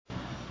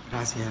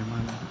Gracias,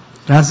 hermano.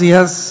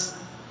 Gracias,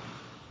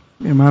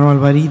 mi hermano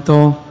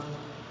Alvarito.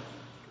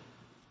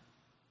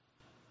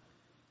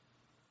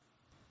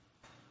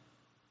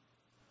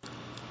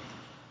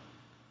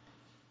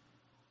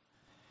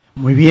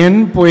 Muy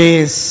bien,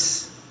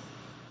 pues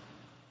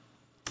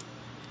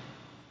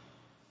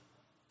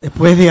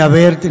después de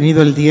haber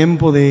tenido el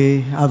tiempo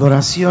de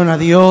adoración a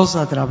Dios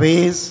a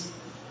través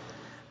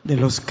de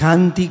los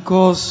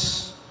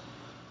cánticos,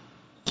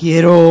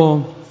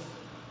 quiero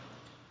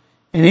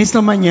en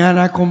esta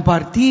mañana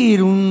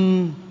compartir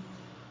un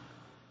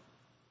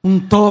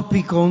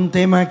tópico, un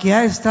tema que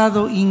ha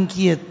estado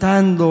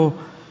inquietando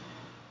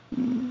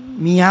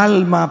mi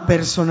alma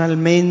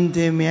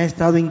personalmente, me ha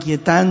estado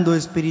inquietando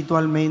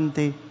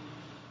espiritualmente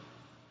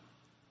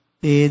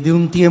de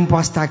un tiempo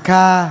hasta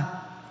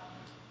acá.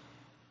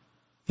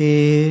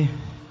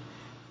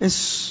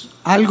 Es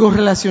algo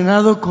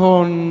relacionado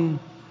con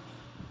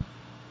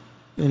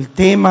el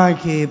tema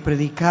que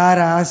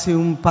predicara hace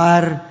un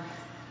par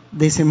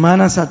de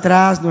semanas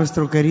atrás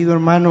nuestro querido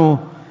hermano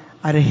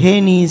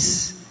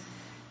Argenis.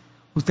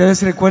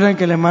 Ustedes recuerdan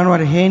que el hermano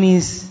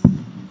Argenis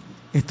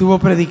estuvo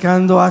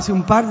predicando hace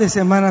un par de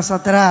semanas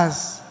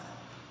atrás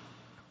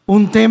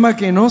un tema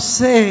que no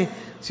sé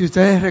si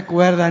ustedes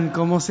recuerdan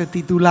cómo se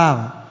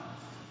titulaba.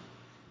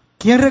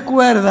 ¿Quién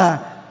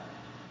recuerda?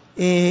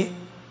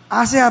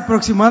 Hace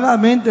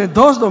aproximadamente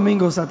 2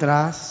 domingos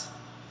atrás,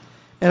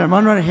 el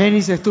hermano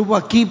Argenis estuvo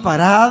aquí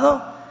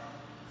parado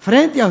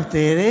frente a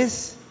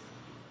ustedes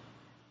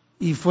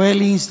y fue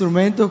el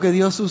instrumento que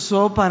Dios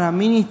usó para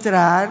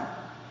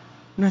ministrar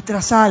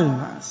nuestras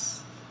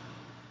almas.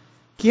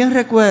 ¿Quién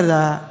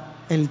recuerda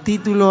el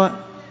título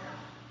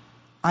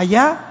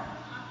allá?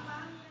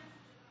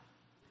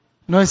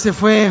 No, ese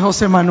fue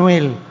José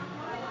Manuel.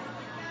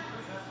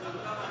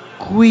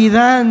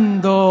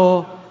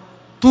 Cuidando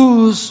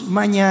tus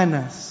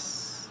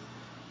mañanas.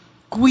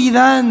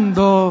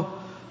 Cuidando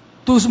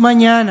tus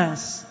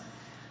mañanas.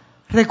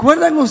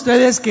 ¿Recuerdan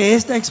ustedes que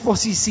esta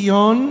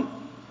exposición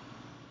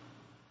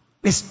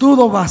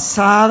estuvo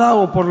basada,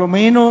 o por lo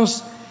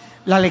menos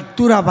la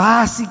lectura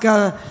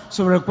básica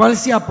sobre la cual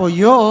se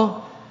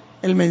apoyó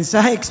el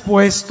mensaje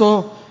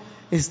expuesto,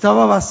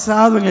 estaba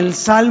basado en el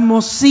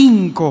Salmo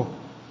 5,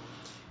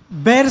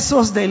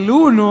 versos del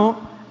 1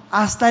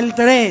 hasta el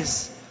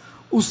 3,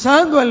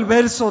 usando el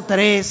verso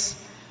 3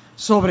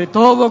 sobre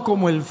todo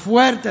como el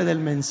fuerte del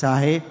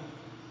mensaje,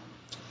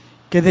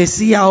 que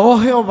decía: oh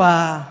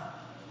Jehová,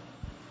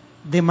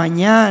 de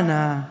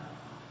mañana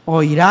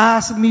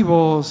oirás mi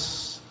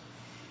voz,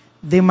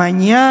 de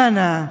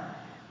mañana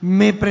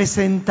me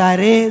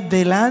presentaré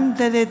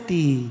delante de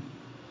ti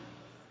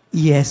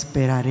y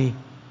esperaré.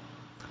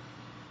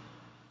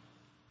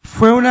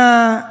 Fue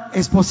una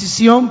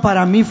exposición,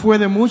 para mí fue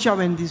de mucha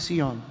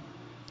bendición,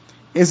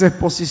 esa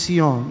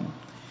exposición.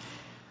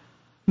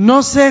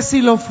 No sé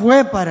si lo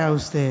fue para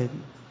usted,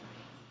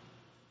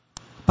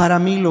 para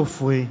mí lo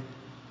fue.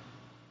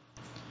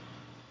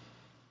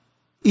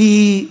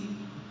 Y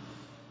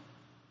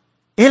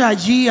él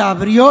allí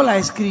abrió la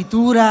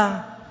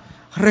Escritura,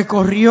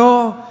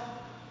 recorrió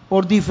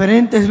por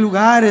diferentes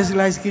lugares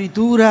la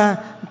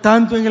Escritura,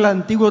 tanto en el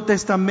Antiguo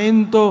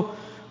Testamento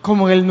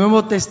como en el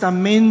Nuevo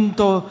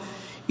Testamento,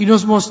 y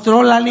nos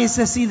mostró la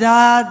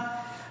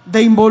necesidad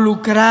de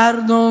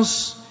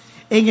involucrarnos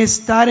en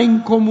estar en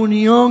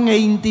comunión e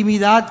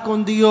intimidad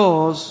con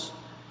Dios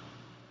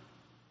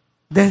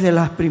desde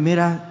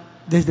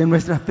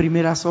nuestras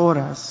primeras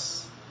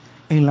horas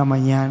en la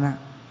mañana.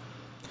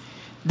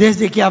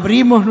 Desde que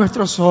abrimos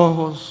nuestros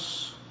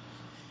ojos,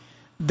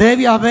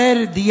 debe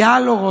haber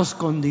diálogos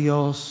con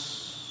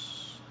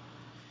Dios.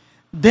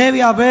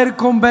 Debe haber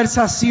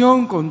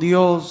conversación con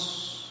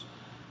Dios.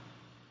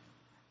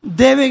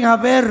 Deben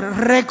haber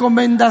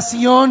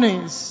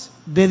recomendaciones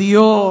de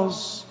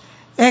Dios,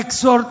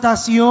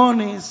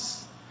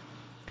 exhortaciones,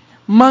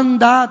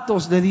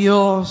 mandatos de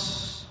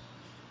Dios.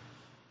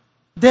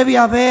 Debe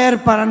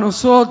haber para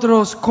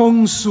nosotros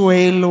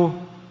consuelo,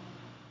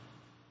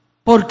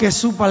 porque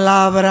su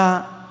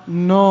palabra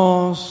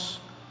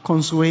nos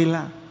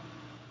consuela.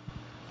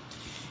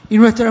 Y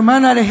nuestra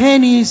hermana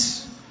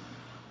Argenis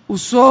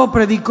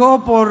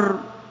predicó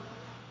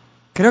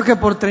creo que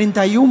por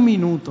 31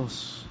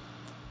 minutos.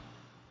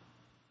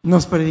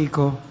 Nos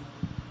predicó.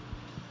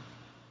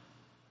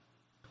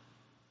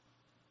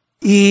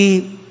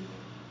 Y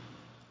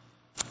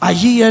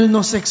allí él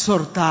nos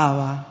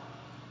exhortaba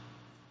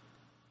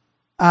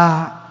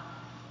a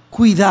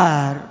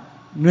cuidar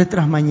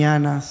nuestras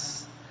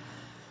mañanas,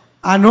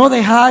 a no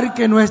dejar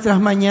que nuestras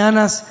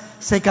mañanas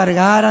se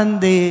cargaran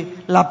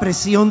de la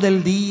presión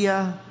del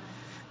día,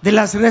 de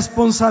las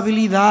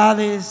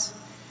responsabilidades,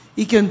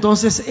 y que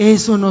entonces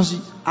eso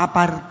nos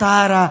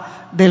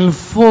apartara del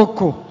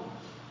foco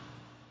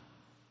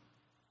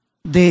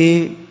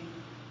de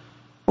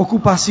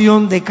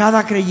ocupación de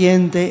cada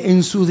creyente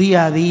en su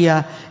día a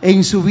día,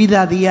 en su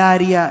vida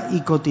diaria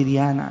y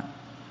cotidiana.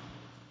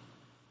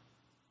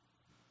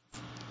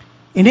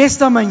 En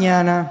esta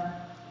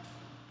mañana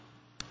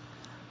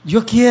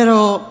yo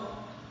quiero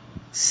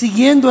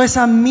siguiendo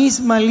esa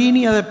misma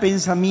línea de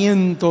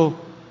pensamiento,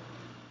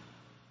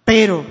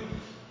 pero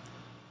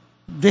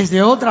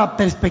desde otra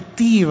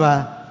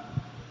perspectiva,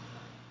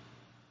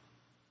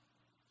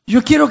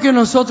 yo quiero que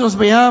nosotros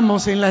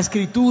veamos en la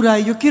Escritura,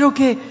 y yo quiero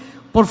que,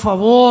 por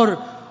favor,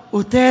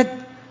 usted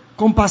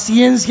con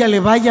paciencia le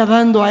vaya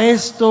dando a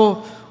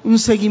esto un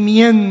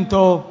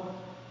seguimiento,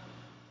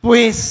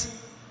 pues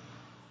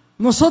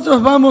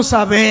nosotros vamos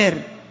a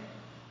ver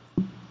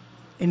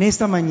en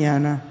esta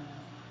mañana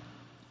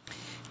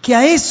que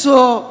a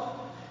eso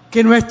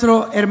que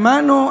nuestro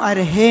hermano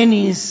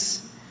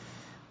Argenis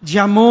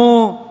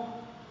llamó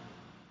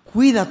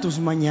cuida tus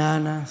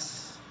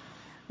mañanas,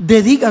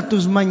 dedica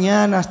tus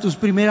mañanas, tus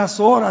primeras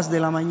horas de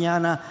la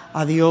mañana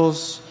a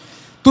Dios,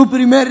 tu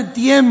primer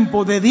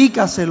tiempo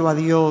dedícaselo a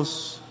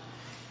Dios.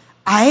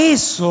 A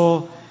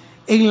eso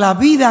en la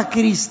vida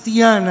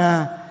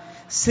cristiana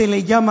se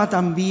le llama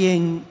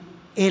también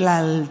el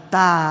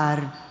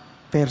altar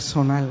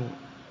personal.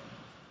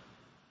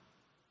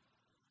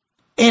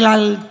 El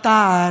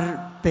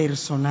altar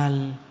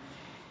personal.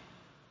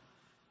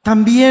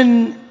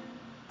 También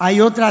hay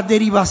otra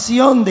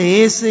derivación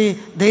de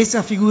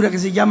esa figura que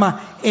se llama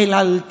el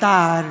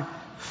altar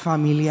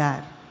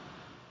familiar.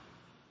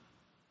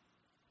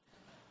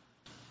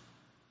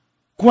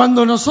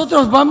 Cuando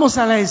nosotros vamos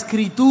a la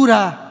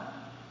Escritura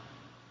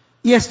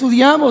y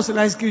estudiamos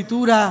la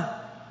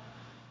Escritura,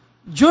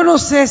 yo no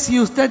sé si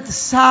usted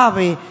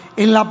sabe,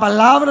 en la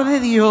palabra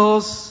de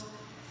Dios,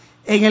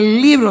 en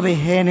el libro de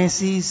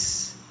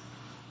Génesis,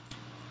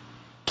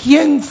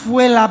 ¿quién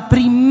fue la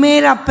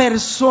primera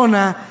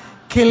persona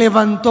que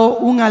levantó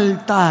un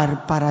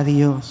altar para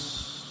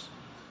Dios?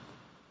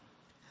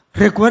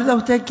 ¿Recuerda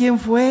usted quién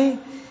fue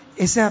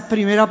esa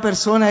primera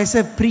persona,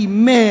 ese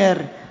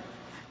primer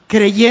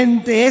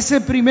creyente,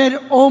 ese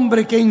primer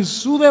hombre que en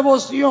su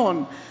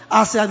devoción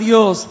hacia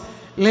Dios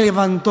le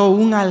levantó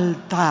un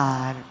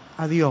altar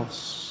a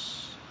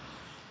Dios?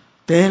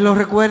 ¿Ustedes lo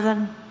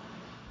recuerdan?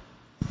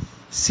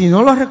 Si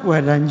no lo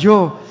recuerdan,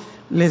 yo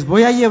les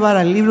voy a llevar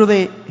al libro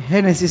de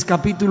Génesis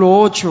capítulo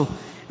 8,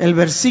 el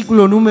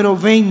versículo número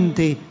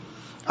 20.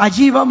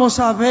 Allí vamos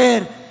a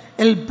ver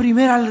el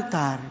primer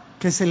altar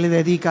que se le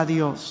dedica a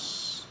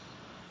Dios.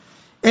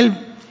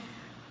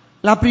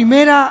 La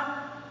primera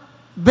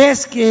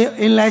vez que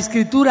en la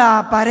Escritura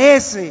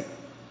aparece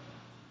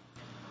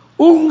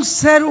un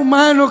ser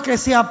humano que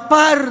se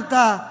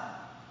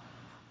aparta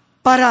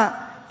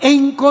para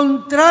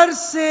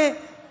encontrarse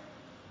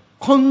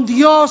con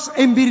Dios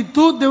en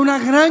virtud de una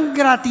gran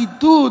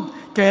gratitud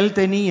que él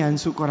tenía en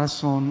su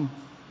corazón.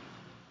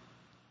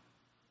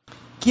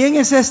 ¿Quién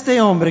es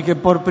este hombre que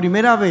por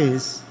primera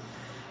vez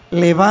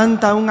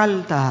levanta un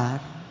altar?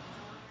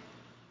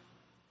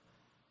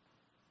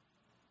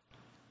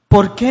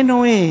 ¿Por qué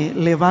Noé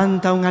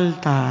levanta un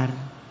altar?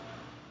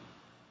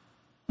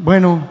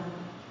 Bueno,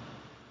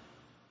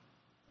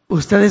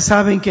 ustedes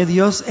saben que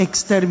Dios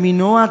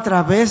exterminó a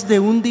través de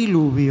un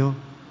diluvio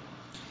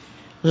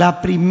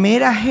la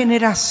primera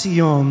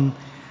generación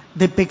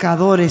de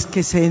pecadores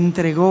que se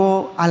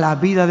entregó a la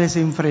vida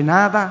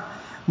desenfrenada,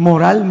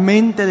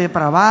 moralmente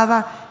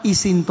depravada y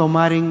sin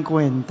tomar en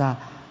cuenta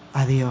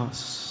a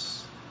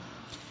Dios.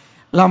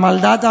 La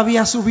maldad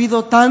había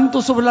subido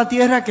tanto sobre la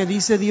tierra que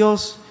dice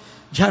Dios: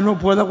 ya no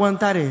puedo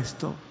aguantar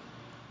esto,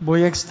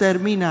 voy a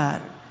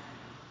exterminar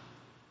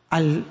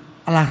a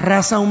la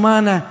raza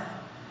humana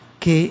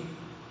que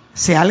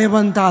se ha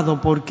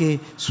levantado porque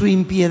su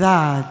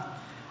impiedad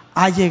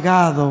ha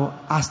llegado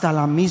hasta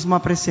la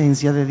misma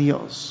presencia de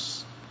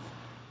Dios.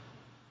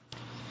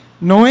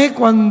 Noé,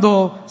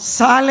 cuando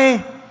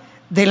sale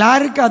del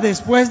arca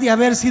después de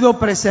haber sido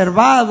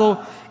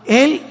preservado,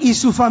 él y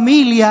su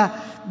familia,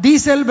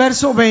 dice el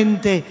verso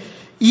 20,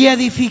 y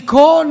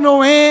edificó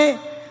Noé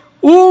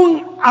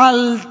un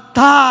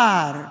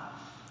altar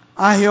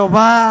a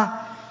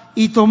Jehová,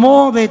 y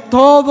tomó de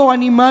todo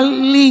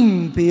animal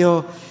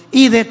limpio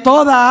y de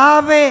toda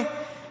ave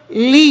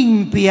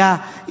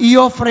limpia, y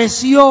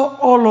ofreció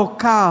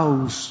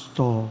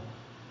holocausto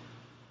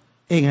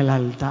en el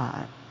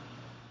altar.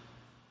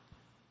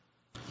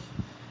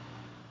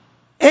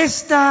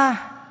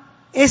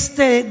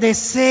 Este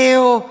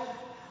deseo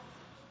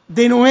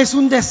de Noé es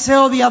un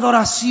deseo de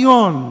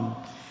adoración,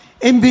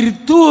 en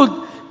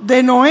virtud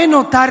de Noé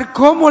notar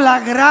cómo la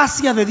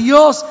gracia de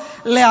Dios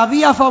le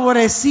había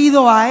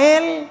favorecido a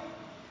él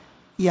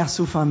y a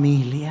su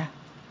familia.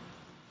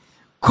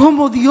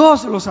 Cómo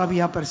Dios los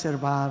había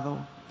preservado,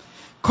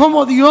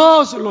 cómo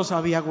Dios los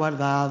había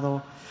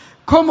guardado,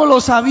 cómo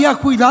los había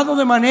cuidado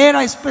de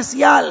manera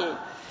especial.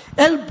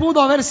 Él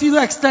pudo haber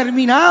sido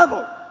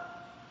exterminado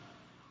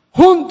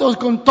juntos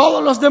con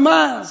todos los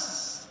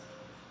demás,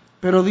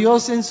 pero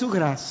Dios en su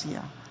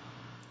gracia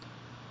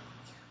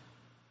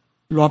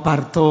lo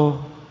apartó,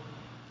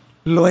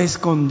 lo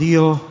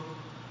escondió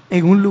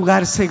en un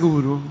lugar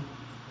seguro.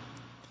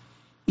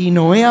 Y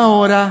Noé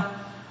ahora,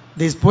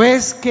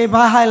 después que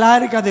baja el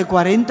arca de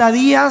 40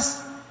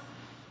 días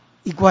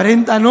y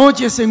 40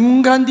 noches en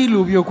un gran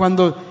diluvio,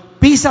 cuando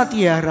pisa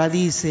tierra,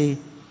 dice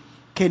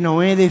que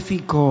Noé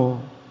edificó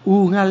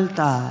un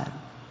altar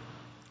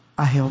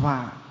a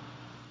Jehová.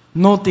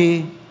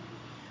 Note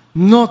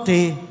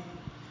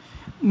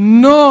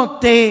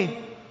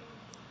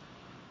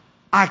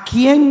a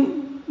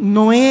quién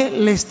Noé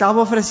le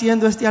estaba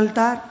ofreciendo este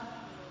altar.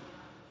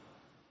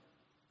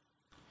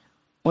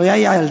 Hoy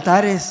hay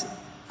altares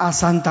a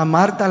Santa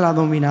Marta la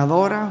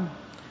Dominadora,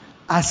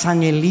 a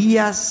San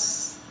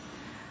Elías,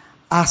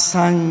 a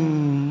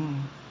San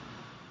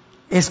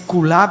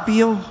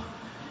Esculapio.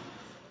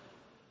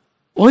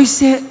 Hoy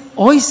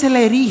se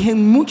le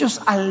erigen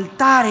muchos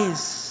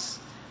altares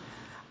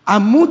a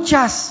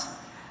muchas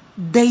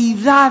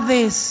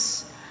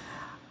deidades.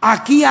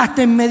 Aquí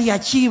hasta en Media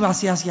Chiva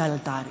se hace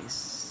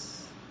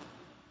altares.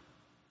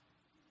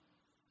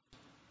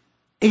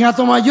 En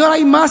Hato Mayor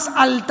hay más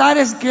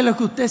altares que lo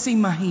que usted se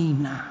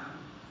imagina.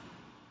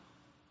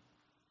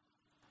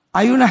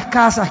 Hay unas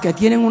casas que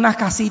tienen una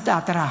casita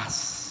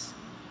atrás,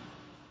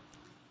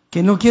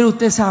 que no quiere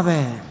usted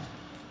saber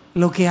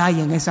lo que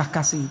hay en esas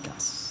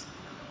casitas.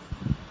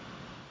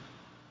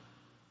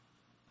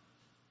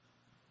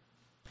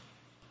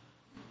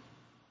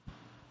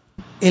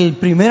 El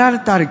primer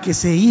altar que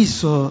se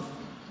hizo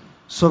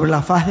sobre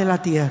la faz de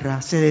la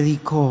tierra se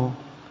dedicó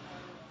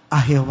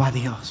a Jehová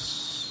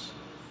Dios.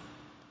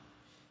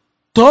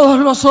 Todos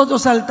los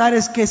otros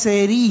altares que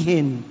se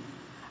erigen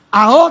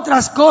a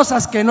otras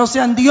cosas que no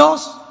sean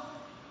Dios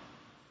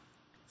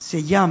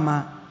se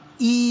llama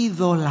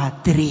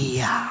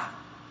idolatría.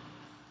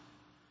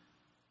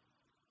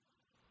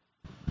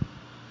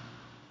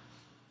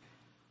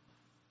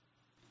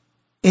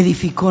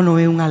 Edificó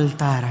Noé un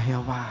altar a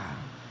Jehová.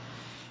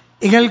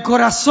 En el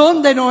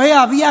corazón de Noé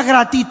había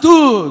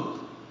gratitud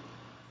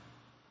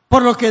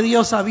por lo que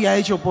Dios había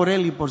hecho por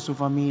él y por su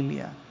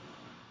familia.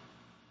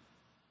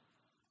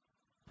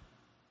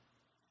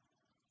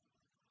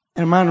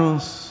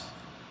 Hermanos,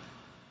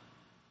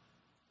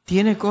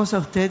 ¿tiene cosa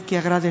usted que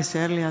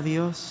agradecerle a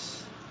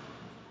Dios?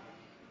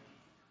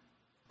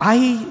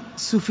 ¿Hay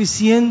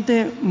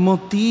suficientes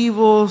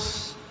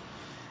motivos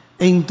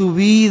en tu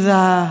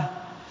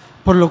vida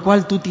por lo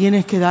cual tú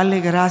tienes que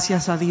darle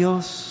gracias a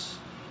Dios?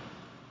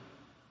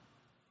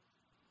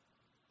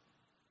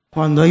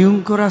 Cuando hay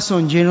un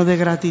corazón lleno de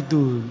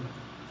gratitud,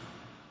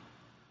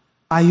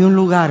 hay un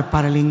lugar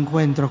para el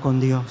encuentro con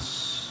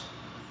Dios.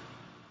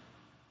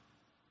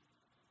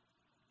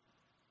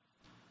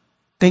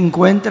 ¿Te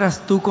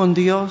encuentras tú con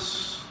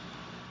Dios?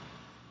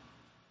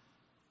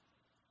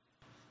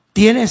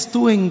 ¿Tienes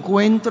tú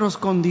encuentros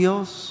con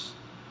Dios?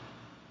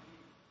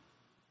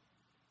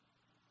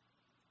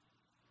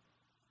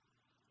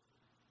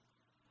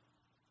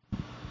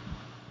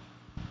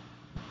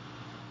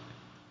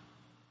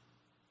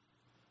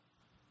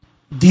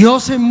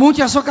 Dios en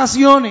muchas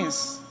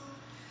ocasiones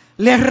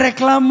les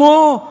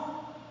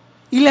reclamó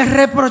y les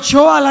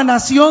reprochó a la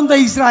nación de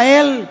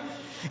Israel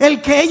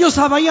el que ellos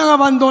habían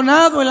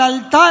abandonado el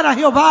altar a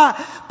Jehová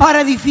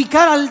para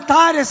edificar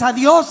altares a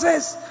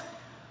dioses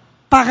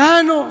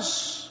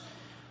paganos.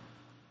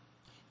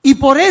 Y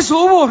por eso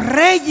hubo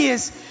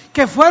reyes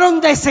que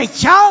fueron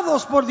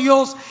desechados por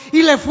Dios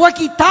y le fue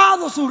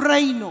quitado su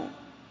reino.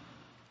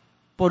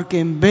 Porque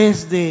en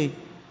vez de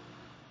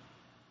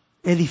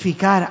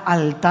edificar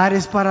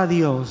altares para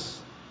Dios,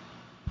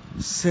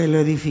 se lo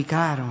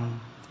edificaron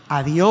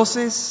a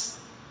dioses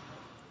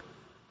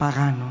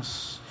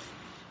paganos.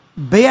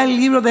 Vea el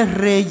libro de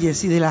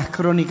Reyes y de las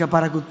Crónicas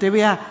para que usted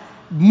vea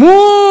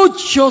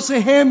muchos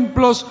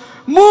ejemplos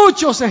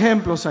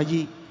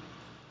allí.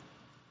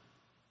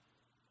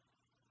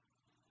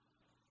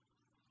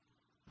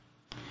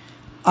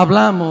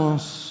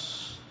 Hablamos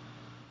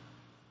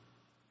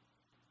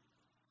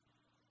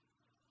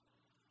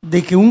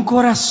de que un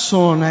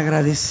corazón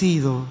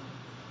agradecido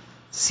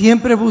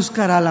siempre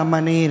buscará la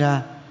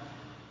manera,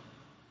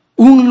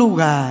 un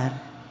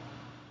lugar,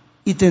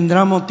 y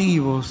tendrá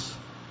motivos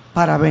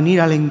para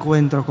venir al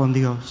encuentro con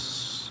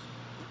Dios.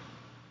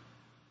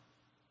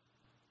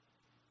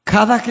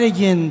 Cada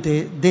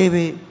creyente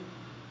debe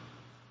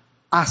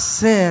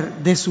hacer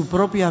de su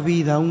propia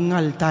vida un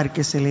altar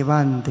que se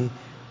levante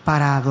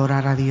para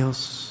adorar a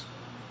Dios.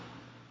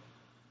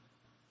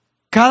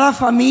 Cada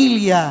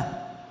familia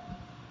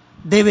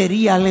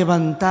debería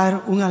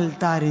levantar un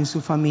altar en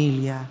su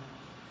familia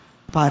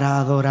para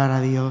adorar a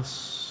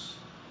Dios.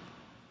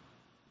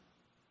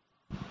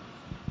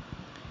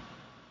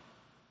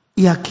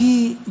 Y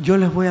aquí yo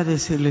les voy a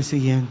decir lo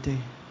siguiente.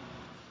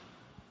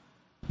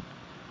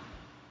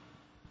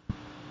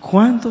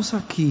 ¿Cuántos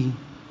aquí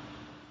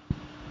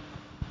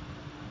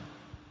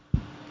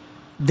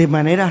de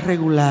manera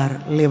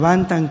regular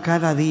levantan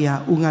cada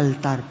día un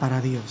altar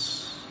para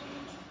Dios?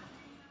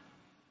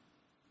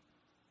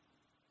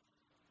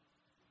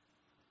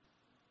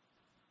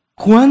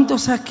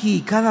 ¿Cuántos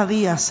aquí cada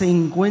día se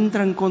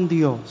encuentran con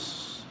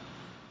Dios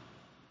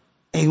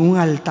en un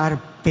altar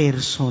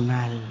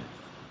personal?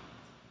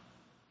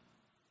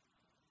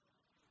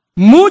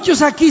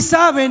 Muchos aquí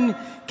saben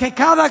que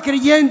cada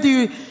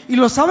creyente, y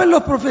lo saben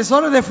los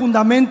profesores de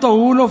Fundamento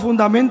 1,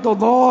 Fundamento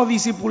 2,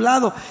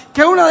 Discipulado,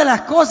 que una de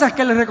las cosas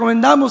que le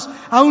recomendamos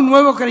a un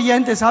nuevo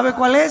creyente, ¿sabe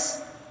cuál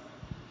es?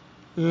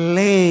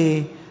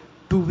 Lee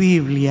tu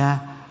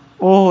Biblia,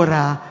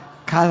 ora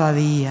cada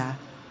día.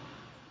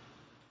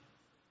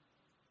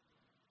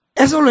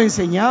 Eso lo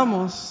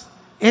enseñamos,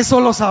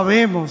 eso lo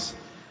sabemos.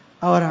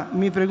 Ahora,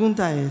 mi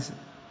pregunta es,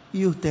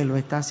 ¿y usted lo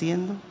está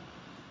haciendo?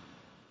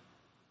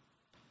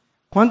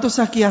 ¿Cuántos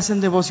aquí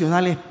hacen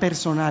devocionales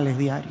personales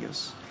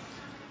diarios?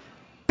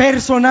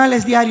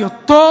 Personales diarios,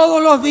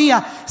 todos los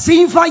días,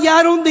 sin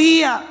fallar un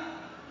día.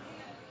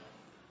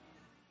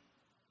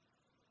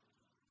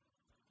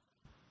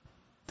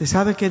 ¿Usted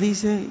sabe qué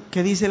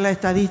dice la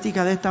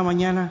estadística de esta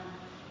mañana?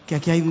 Que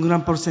aquí hay un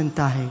gran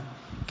porcentaje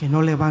que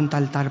no levanta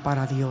altar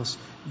para Dios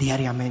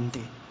diariamente.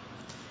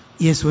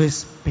 Y eso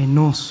es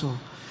penoso,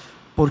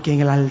 porque en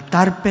el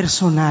altar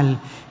personal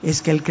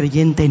es que el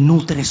creyente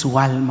nutre su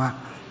alma.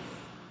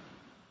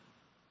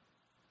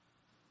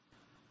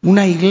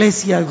 Una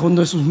iglesia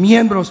donde sus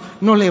miembros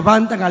no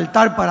levantan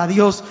altar para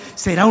Dios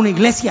será una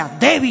iglesia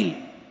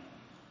débil.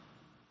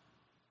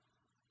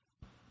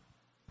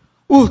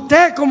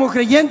 Usted como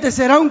creyente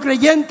será un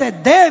creyente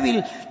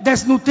débil,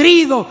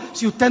 desnutrido,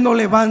 si usted no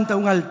levanta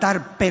un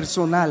altar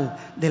personal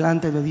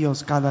delante de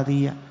Dios cada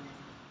día.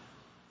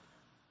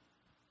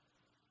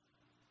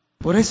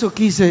 Por eso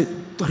quise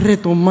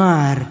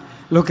retomar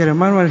lo que el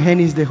hermano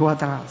Argenis dejó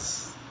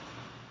atrás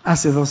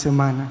hace 2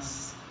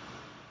 semanas.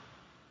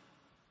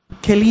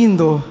 Qué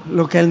lindo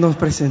lo que él nos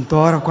presentó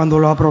ahora cuando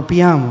lo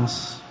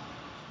apropiamos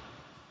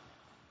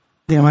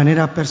de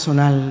manera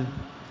personal.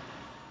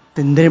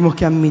 Tendremos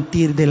que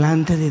admitir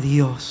delante de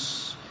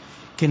Dios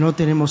que no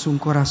tenemos un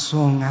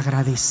corazón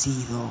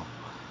agradecido.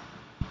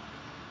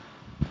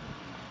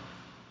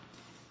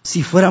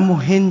 Si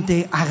fuéramos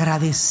gente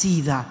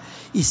agradecida,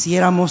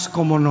 hiciéramos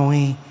como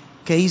Noé.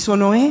 ¿Qué hizo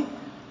Noé?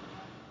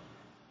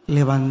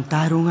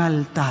 Levantar un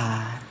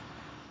altar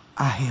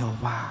a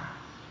Jehová.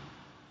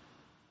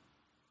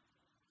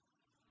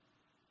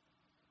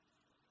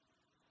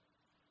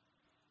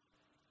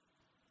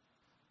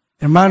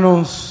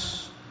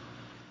 Hermanos,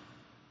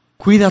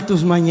 cuida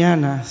tus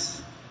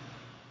mañanas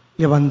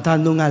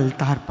levantando un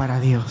altar para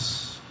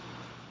Dios.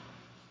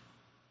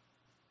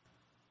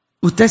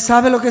 ¿Usted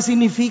sabe lo que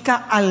significa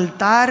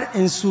altar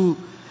en su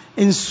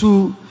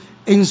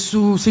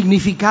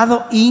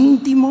significado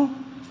íntimo?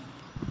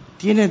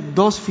 Tiene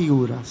 2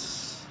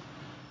 figuras.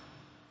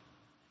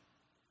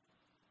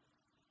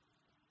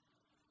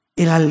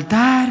 El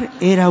altar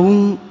era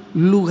un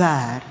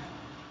lugar,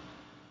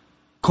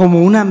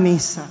 como una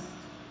mesa,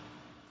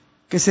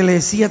 que se le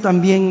decía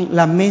también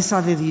la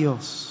mesa de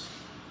Dios.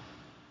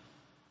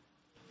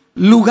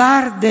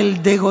 Lugar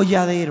del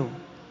degolladero.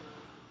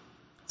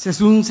 Ese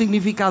es un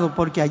significado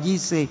porque allí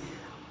se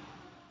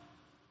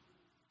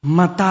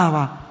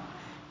mataba.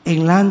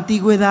 En la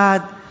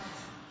antigüedad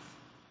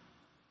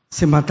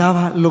se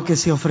mataba lo que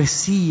se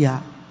ofrecía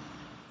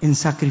en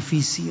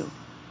sacrificio.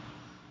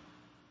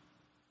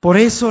 Por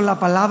eso la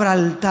palabra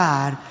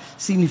altar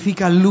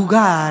significa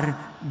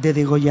lugar de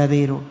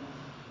degolladero.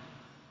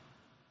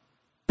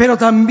 Pero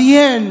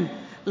también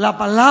la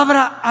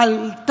palabra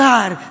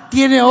altar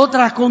tiene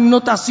otra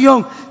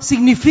connotación.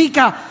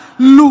 Significa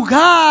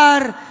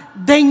lugar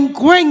de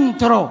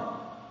encuentro.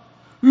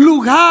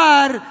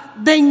 Lugar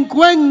de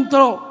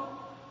encuentro.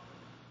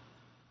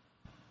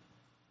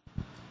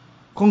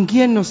 ¿Con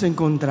quién nos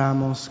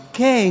encontramos?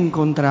 ¿Qué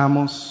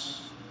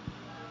encontramos?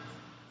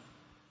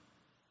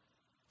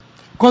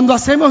 Cuando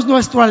hacemos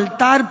nuestro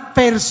altar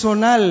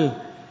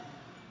personal,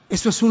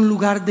 eso es un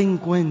lugar de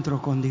encuentro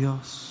con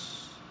Dios.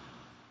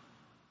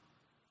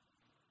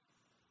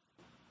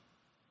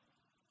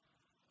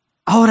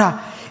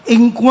 Ahora,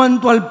 en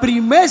cuanto al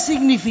primer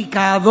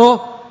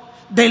significado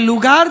del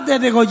lugar de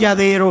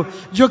degolladero,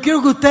 yo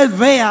quiero que usted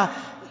vea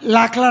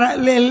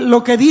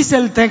lo que dice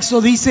el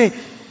texto. Dice,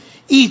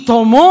 y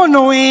tomó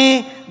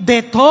Noé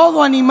de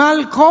todo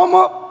animal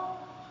como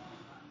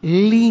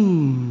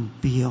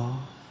limpio.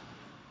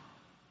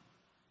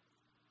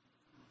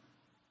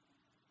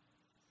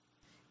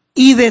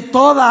 Y de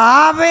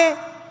toda ave,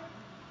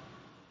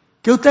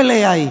 ¿qué usted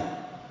lee ahí?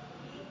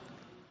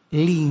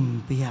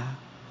 Limpia.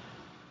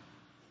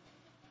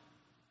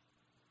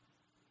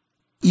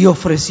 Y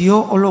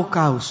ofreció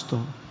holocausto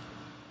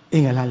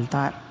en el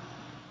altar.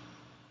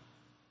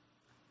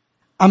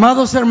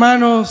 Amados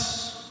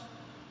hermanos,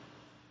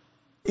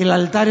 el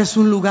altar es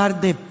un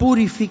lugar de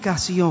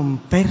purificación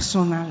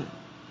personal.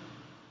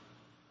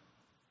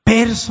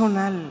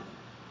 Personal.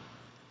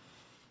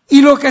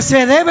 Y lo que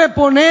se debe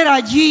poner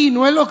allí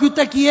no es lo que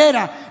usted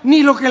quiera,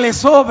 ni lo que le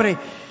sobre.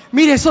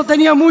 Mire, eso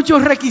tenía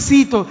muchos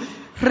requisitos.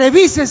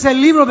 Revísese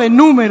el libro de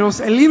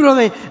Números, el libro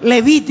de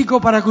Levítico,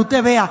 para que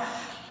usted vea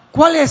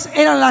cuáles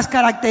eran las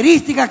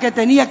características que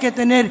tenía que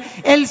tener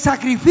el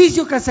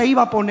sacrificio que se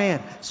iba a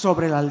poner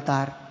sobre el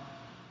altar.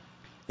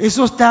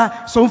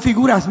 Son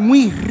figuras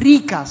muy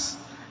ricas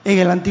en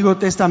el Antiguo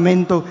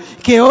Testamento,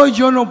 que hoy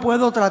yo no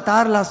puedo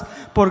tratarlas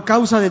por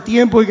causa de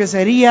tiempo y que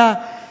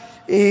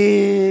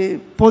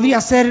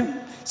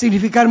podría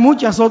significar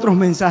muchos otros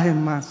mensajes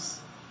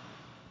más.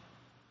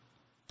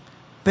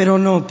 Pero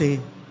note,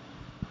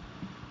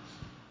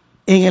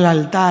 en el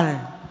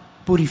altar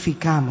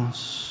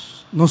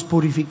purificamos. nos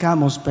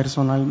purificamos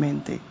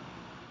personalmente.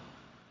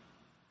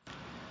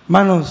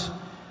 Hermanos,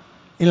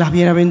 en las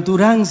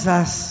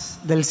bienaventuranzas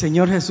del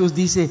Señor Jesús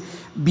dice,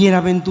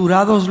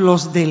 bienaventurados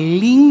los de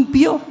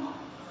limpio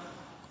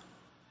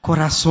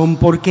corazón,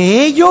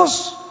 porque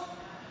ellos,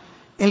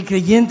 el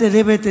creyente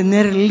debe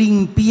tener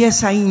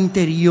limpieza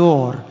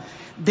interior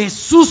de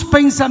sus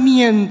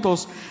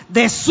pensamientos,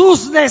 de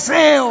sus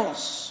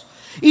deseos.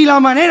 Y la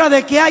manera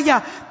de que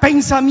haya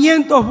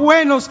pensamientos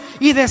buenos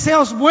y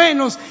deseos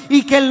buenos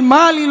y que el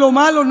mal y lo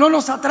malo no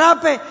nos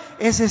atrape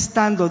es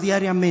estando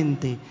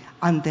diariamente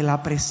ante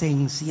la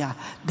presencia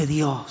de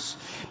Dios,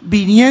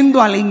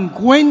 viniendo al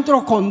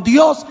encuentro con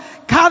Dios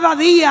cada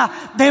día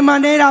de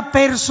manera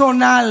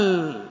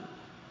personal.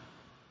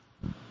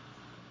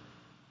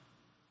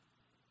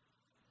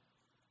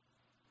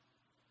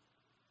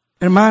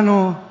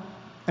 Hermano,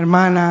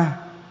 hermana,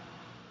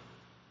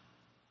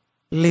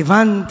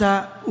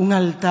 levanta un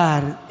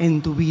altar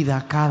en tu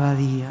vida cada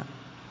día.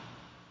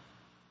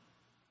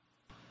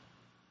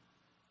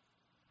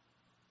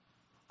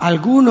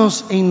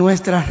 Algunos en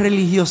nuestra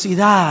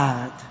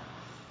religiosidad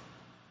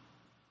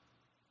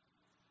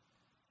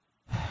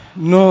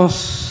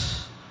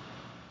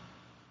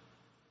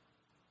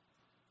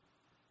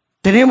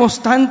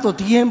tenemos tanto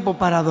tiempo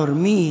para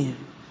dormir.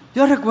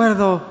 Yo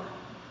recuerdo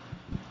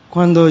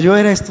cuando yo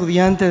era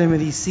estudiante de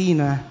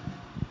medicina,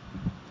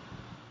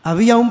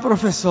 había un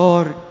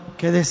profesor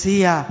que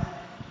decía,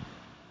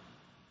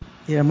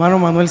 y el hermano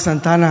Manuel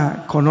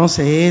Santana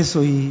conoce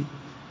eso, y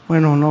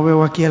bueno, no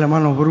veo aquí al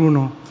hermano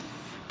Bruno,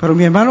 pero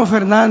mi hermano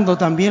Fernando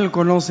también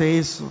conoce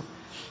eso,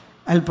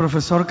 al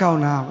profesor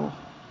Caonabo,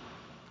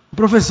 un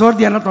profesor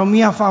de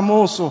anatomía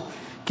famoso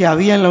que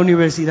había en la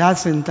Universidad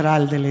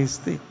Central del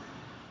Este.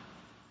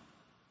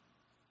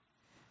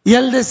 Y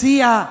él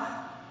decía,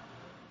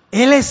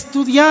 el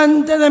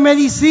estudiante de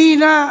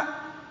medicina,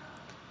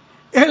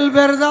 el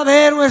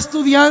verdadero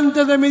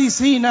estudiante de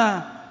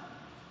medicina,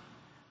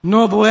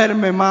 no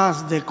duerme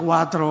más de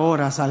 4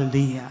 horas al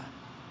día.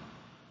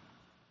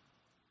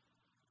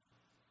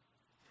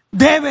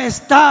 Debe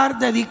estar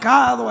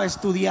dedicado a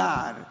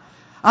estudiar,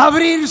 a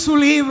abrir su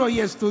libro y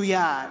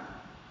estudiar.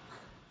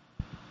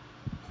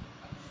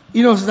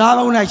 Y nos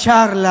daba una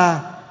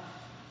charla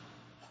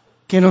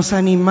que nos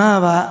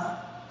animaba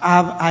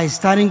a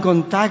estar en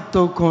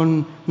contacto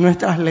con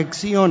nuestras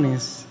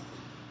lecciones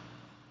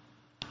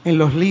en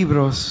los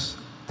libros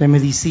de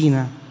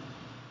medicina.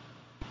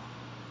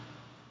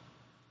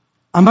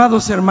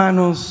 Amados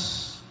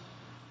hermanos,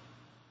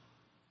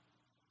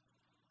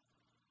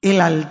 el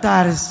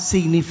altar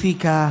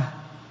significa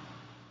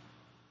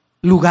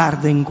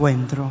lugar de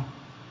encuentro.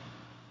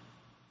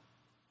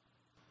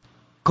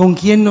 ¿Con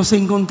quién nos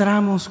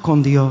encontramos?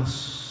 Con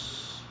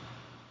Dios.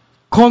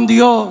 Con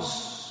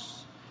Dios.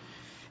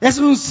 Es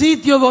un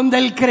sitio donde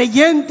el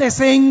creyente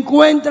se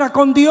encuentra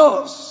con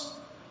Dios.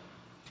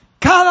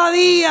 Cada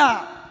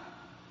día,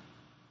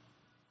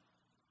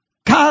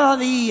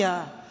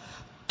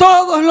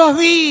 todos los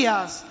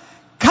días,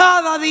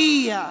 cada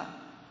día.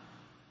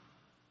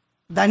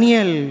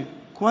 Daniel,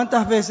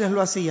 ¿cuántas veces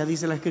lo hacía?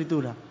 Dice la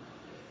Escritura.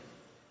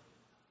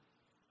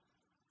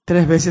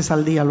 3 veces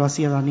al día lo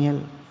hacía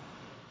Daniel.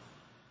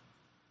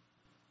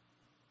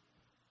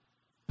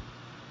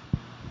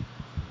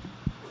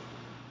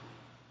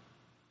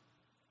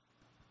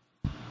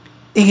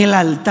 En el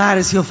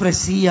altar se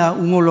ofrecía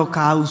un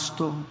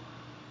holocausto.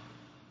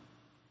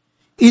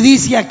 Y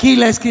dice aquí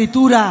la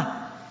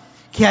Escritura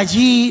que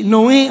allí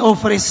Noé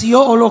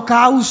ofreció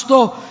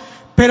holocausto.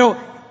 Pero,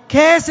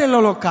 ¿qué es el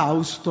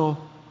holocausto?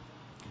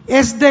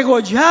 Es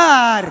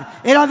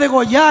degollar, era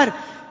degollar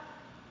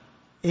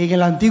en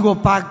el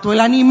antiguo pacto el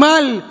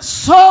animal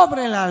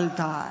sobre el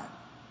altar.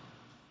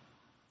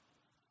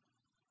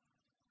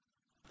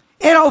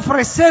 Era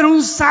ofrecer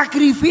un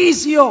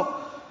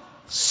sacrificio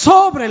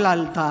sobre el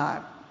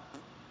altar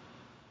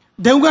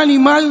de un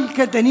animal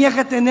que tenía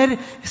que tener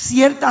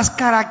ciertas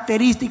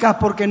características,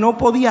 porque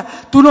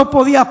tú no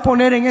podías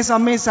poner en esa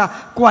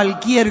mesa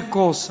cualquier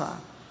cosa.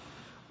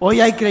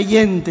 Hoy hay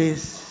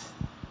creyentes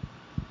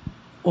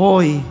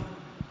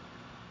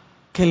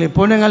que le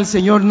ponen al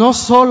Señor no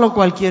solo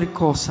cualquier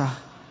cosa,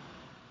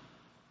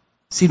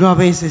 sino a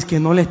veces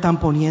que no le están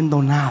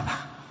poniendo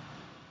nada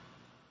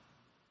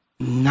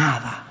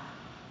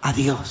a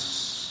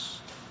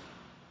Dios,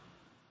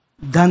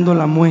 dando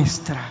la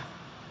muestra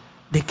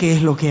de qué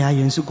es lo que hay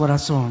en su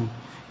corazón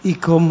y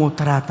cómo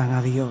tratan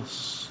a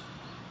Dios.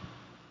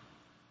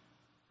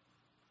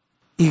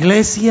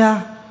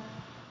 Iglesia,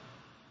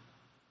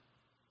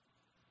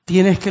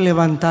 tienes que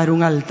levantar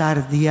un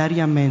altar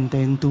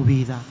diariamente en tu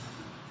vida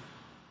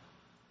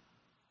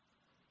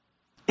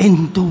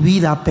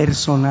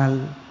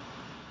personal.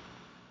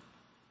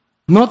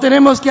 No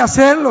tenemos que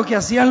hacer lo que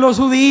hacían los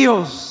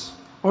judíos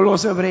o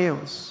los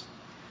hebreos,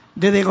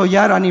 de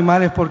degollar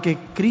animales, porque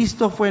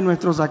Cristo fue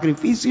nuestro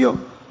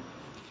sacrificio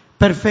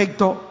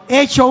perfecto,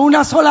 hecho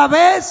una sola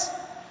vez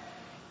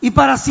y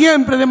para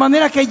siempre, de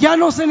manera que ya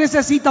no se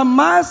necesitan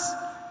más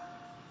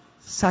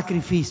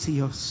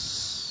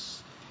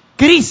sacrificios.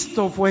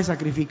 Cristo fue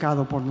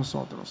sacrificado por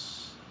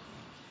nosotros.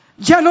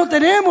 Ya no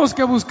tenemos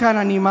que buscar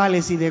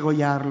animales y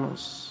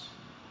degollarlos.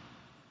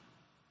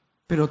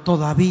 Pero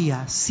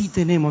todavía sí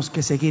tenemos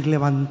que seguir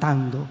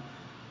levantando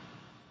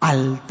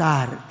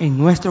altar en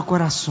nuestro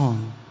corazón,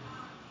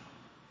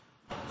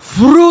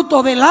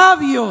 fruto de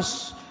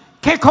labios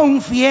que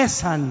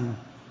confiesan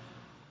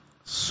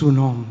su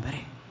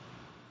nombre.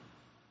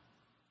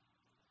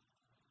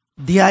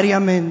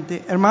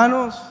 Diariamente,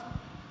 hermanos,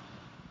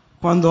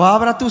 cuando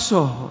abra tus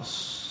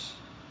ojos,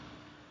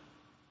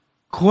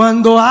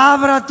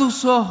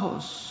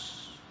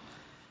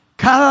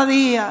 cada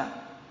día,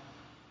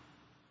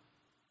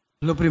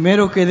 lo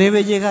primero que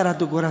debe llegar a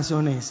tu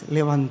corazón es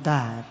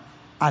levantar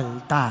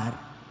altar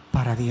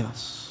para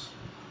Dios.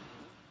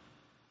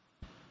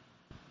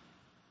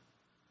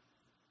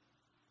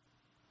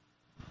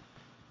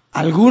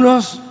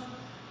 Algunos,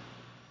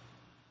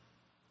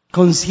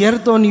 con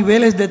ciertos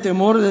niveles de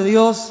temor de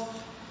Dios,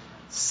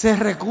 se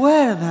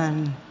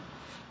recuerdan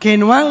que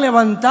no han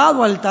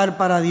levantado altar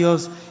para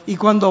Dios, y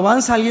cuando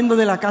van saliendo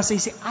de la casa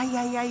dicen,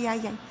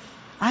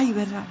 ay,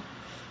 ¿verdad?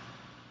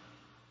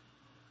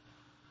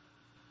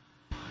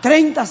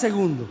 30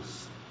 segundos.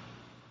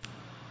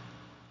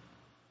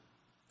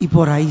 Y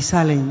por ahí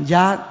salen,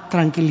 ya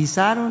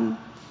tranquilizaron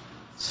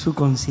su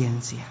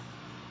conciencia.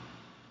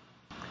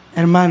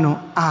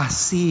 Hermano,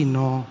 así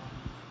no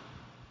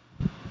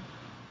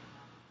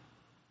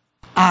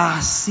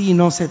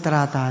se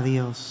trata a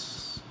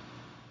Dios.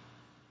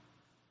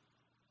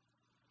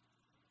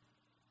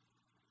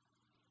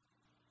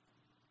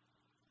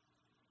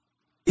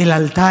 El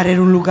altar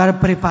era un lugar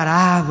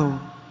preparado.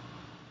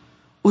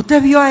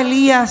 ¿Usted vio a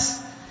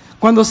Elías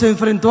cuando se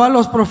enfrentó a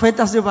los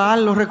profetas de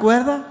Baal? ¿Lo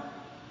recuerda?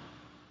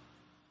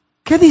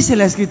 ¿Qué dice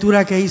la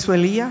escritura que hizo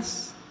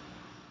Elías?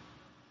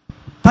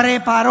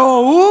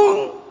 Preparó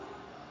un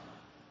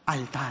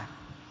altar.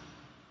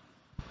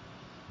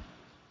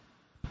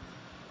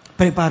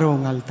 Preparó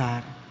un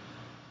altar.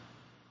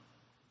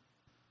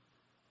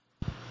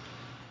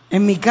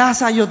 En mi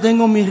casa yo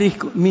tengo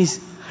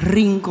mis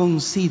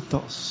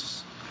rinconcitos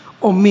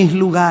o mis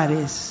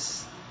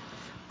lugares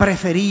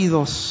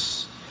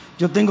preferidos.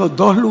 Yo tengo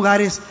 2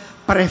 lugares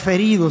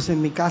preferidos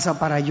en mi casa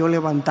para yo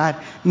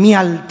levantar mi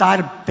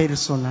altar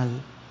personal.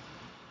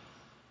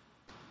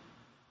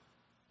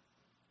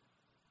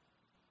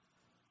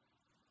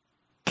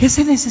 ¿Qué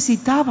se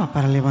necesitaba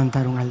para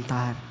levantar un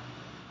altar?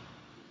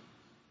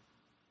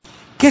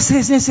 ¿Qué se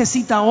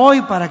necesita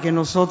hoy para que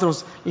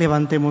nosotros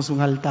levantemos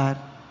un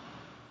altar?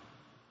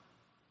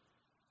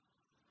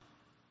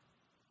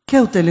 ¿Qué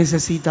usted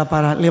necesita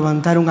para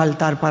levantar un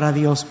altar para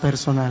Dios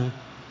personal?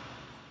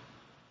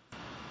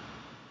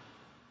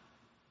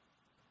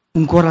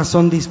 Un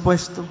corazón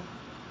dispuesto.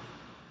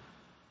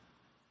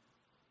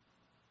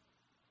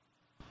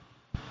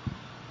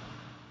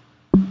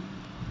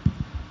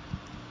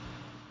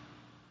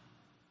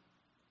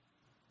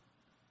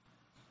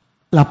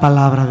 La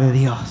palabra de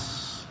Dios.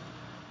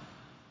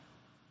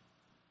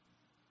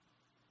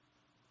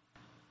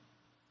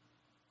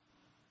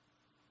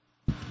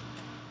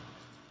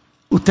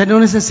 Usted no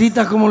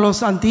necesita, como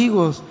los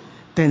antiguos,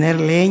 tener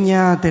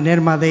leña,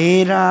 tener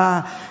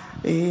madera,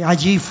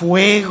 allí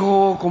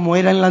fuego, como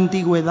era en la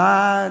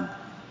antigüedad.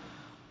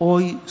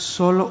 Hoy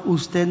solo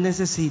usted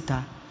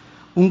necesita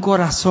un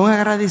corazón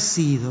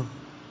agradecido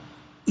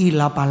y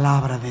la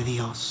palabra de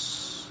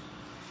Dios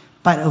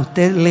para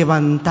usted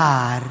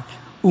levantar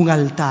un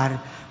altar.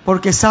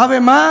 Porque sabe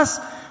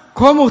más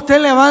cómo usted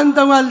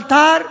levanta un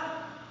altar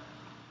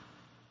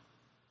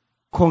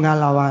con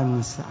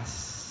alabanzas.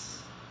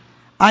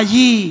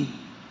 Allí,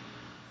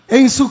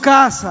 en su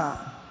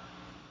casa,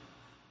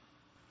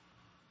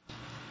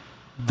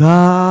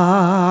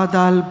 dad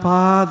al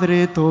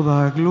Padre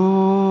toda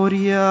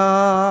gloria,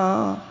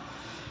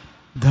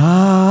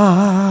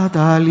 dad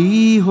al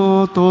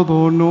Hijo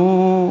todo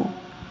honor.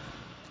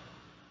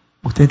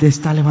 Usted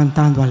está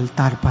levantando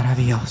altar para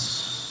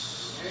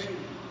Dios.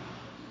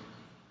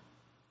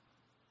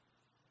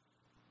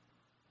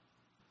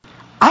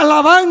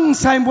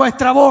 Alabanza en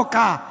vuestra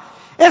boca.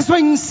 Eso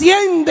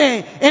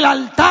enciende el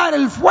altar,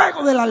 el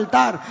fuego del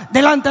altar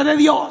delante de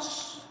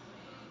Dios.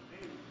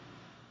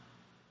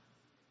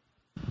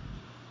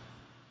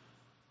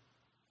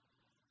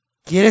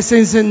 ¿Quieres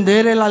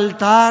encender el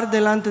altar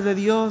delante de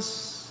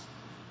Dios?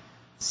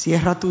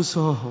 Cierra tus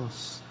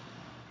ojos.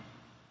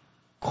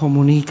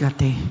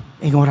 Comunícate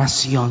en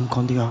oración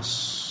con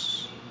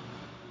Dios.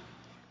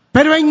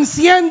 Pero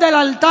enciende el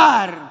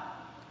altar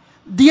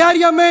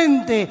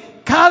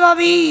diariamente, cada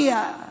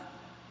día.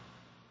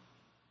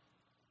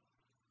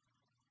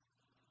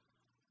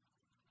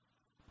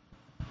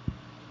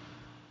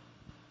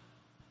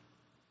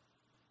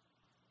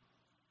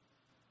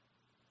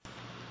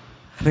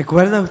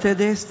 ¿Recuerda usted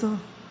de esto?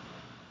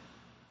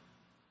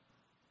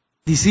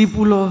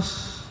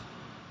 Discípulos,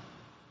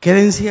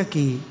 quédense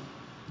aquí.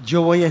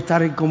 Yo voy a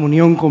estar en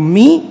comunión con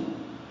mi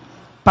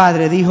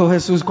Padre, dijo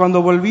Jesús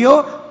cuando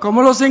volvió.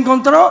 ¿Cómo los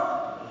encontró?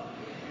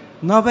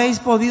 No habéis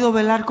podido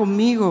velar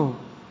conmigo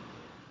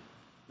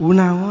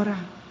 1 hora.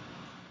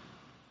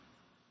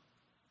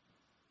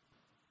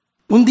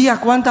 ¿Un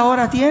día cuánta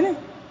hora tiene?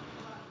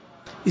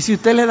 Y si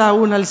usted le da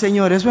una al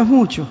Señor, eso es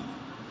mucho.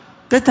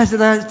 Usted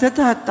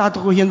está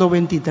cogiendo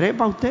 23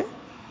 para usted.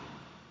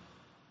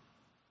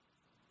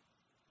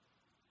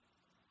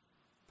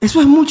 Eso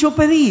es mucho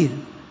pedir.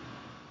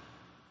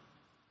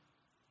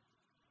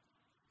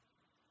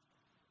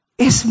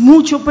 Es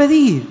mucho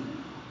pedir.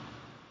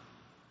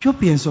 Yo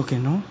pienso que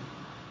no.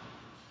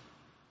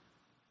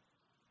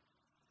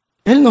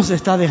 Él nos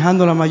está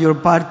dejando la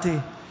mayor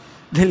parte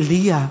del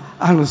día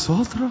a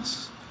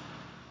nosotros.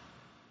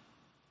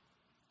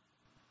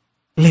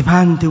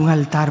 Levante un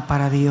altar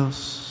para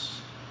Dios.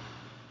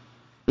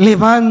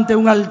 Levante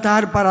un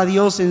altar para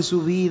Dios en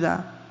su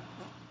vida.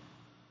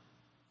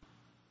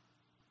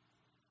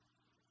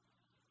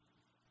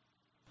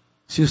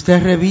 Si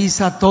usted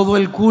revisa todo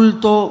el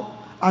culto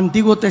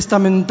antiguo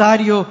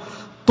testamentario,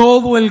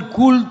 todo el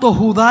culto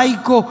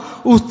judaico,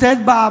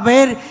 usted va a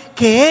ver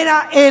que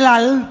era el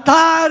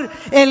altar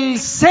el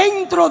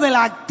centro de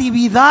la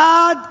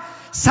actividad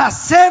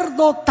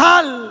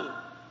sacerdotal.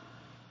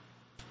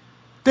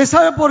 ¿Usted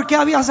sabe por qué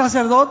había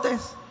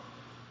sacerdotes?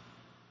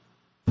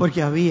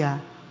 Porque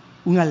había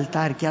un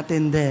altar que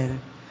atender,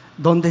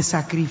 donde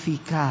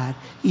sacrificar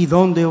y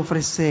donde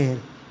ofrecer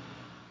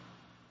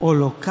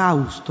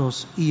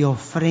holocaustos y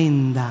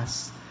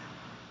ofrendas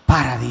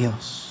para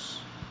Dios.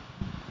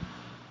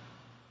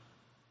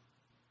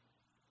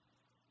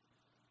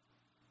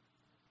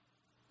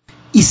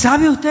 ¿Y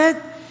sabe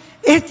usted?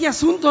 Este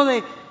asunto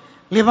de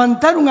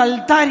levantar un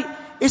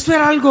altar, eso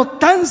era algo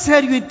tan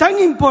serio y tan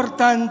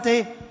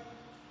importante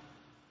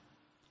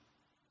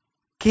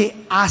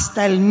que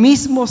hasta el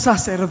mismo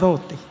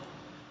sacerdote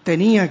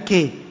tenía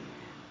que,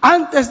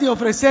 antes de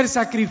ofrecer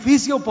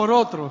sacrificio por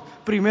otro,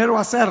 primero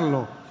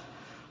hacerlo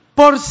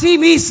por sí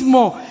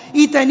mismo,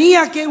 y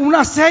tenía que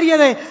una serie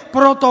de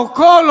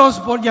protocolos,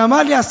 por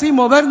llamarle así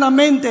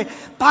modernamente,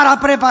 para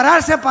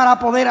prepararse para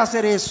poder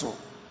hacer eso.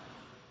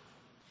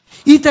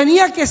 Y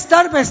tenía que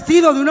estar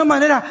vestido de una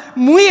manera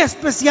muy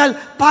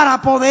especial para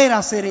poder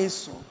hacer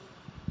eso.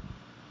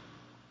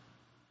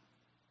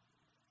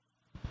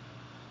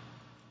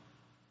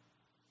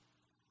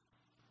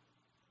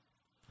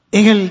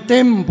 En el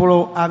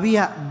templo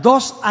había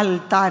 2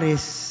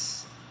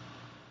 altares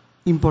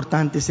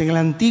importantes. En el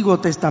Antiguo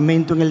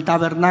Testamento, en el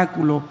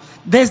tabernáculo,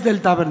 desde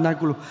el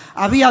tabernáculo,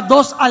 había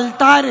 2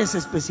 altares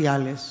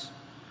especiales.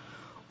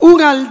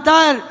 Un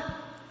altar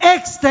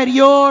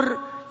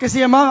exterior que se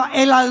llamaba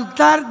el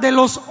altar de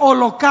los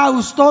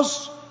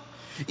holocaustos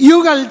y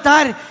un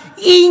altar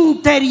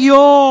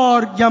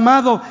interior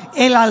llamado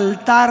el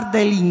altar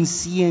del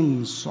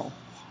incienso.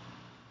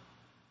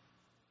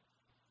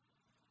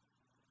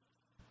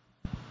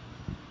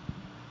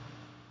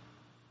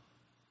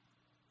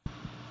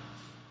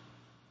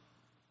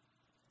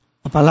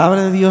 La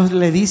palabra de Dios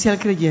le dice al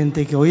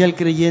creyente que hoy el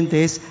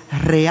creyente es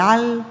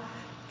real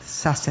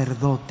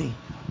sacerdote.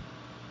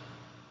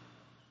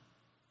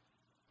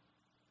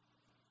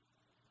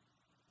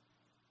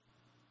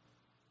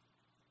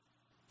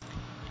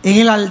 En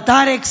el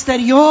altar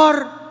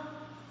exterior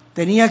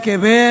tenía que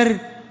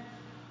ver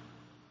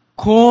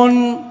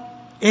con,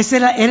 ese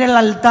era el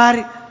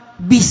altar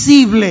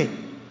visible,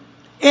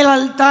 el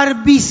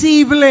altar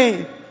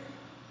visible.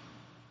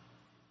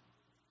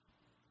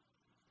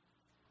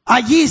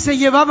 Allí se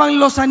llevaban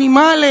los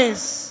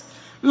animales,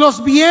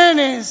 los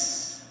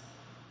bienes.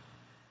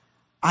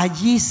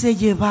 Allí se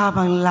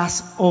llevaban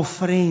las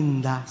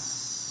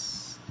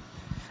ofrendas.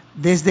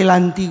 Desde la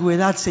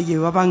antigüedad se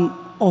llevaban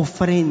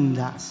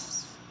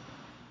ofrendas.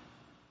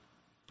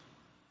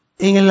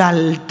 En el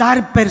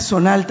altar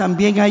personal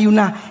también hay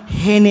una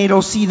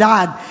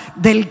generosidad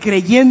del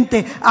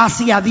creyente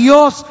hacia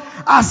Dios,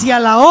 hacia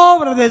la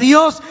obra de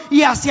Dios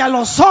y hacia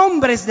los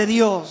hombres de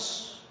Dios.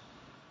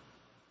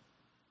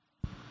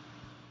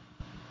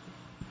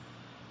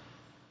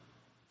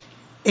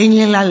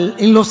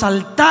 En los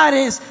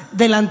altares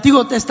del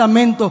Antiguo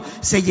Testamento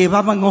se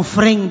llevaban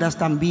ofrendas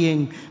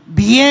también,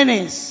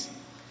 bienes.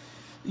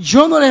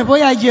 Yo no les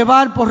voy a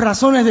llevar por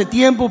razones de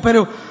tiempo,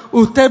 pero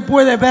usted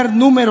puede ver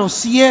Número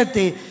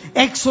 7,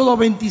 Éxodo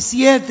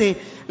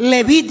 27,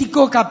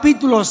 Levítico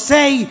capítulo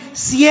 6,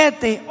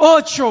 7,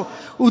 8.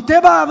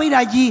 Usted va a ver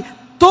allí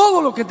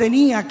todo lo que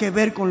tenía que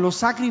ver con los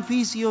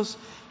sacrificios,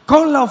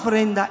 con la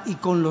ofrenda y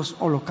con los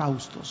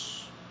holocaustos.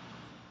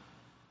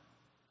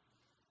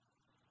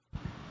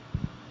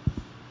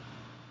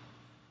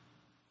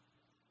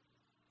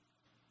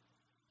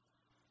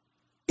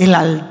 El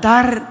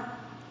altar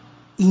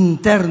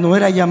interno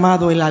era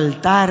llamado el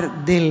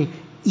altar del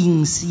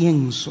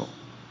incienso.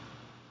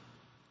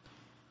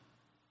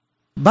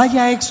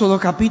 Vaya a Éxodo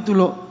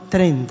capítulo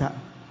 30.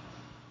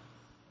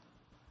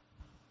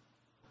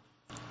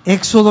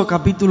 Éxodo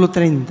capítulo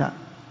 30.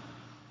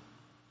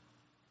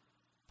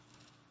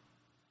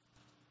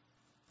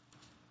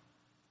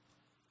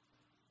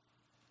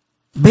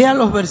 Vea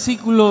los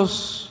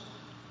versículos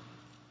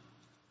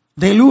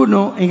del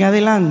 1 en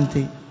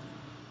adelante.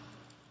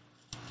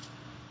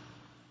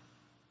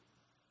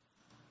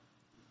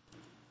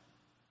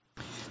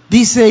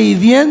 Dice, y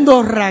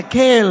viendo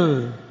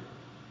Raquel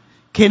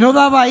que no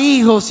daba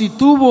hijos y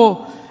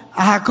tuvo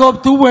a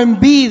Jacob tuvo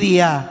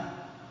envidia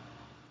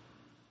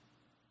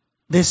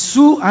de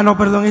su...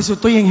 eso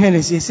estoy en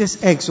Génesis, ese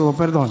es Éxodo,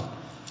 perdón.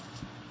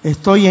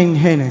 Estoy en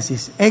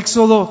Génesis,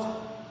 Éxodo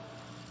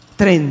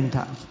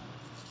 30.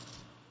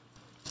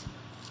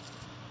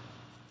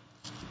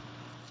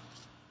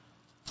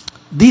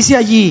 Dice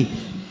allí,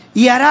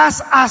 y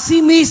harás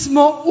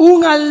asimismo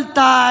un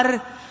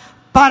altar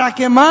para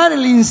quemar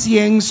el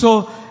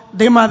incienso,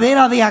 de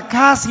madera de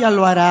acacia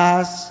lo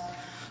harás.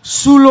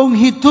 Su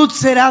longitud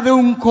será de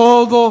 1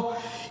 codo,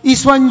 y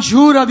su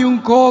anchura de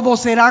 1 codo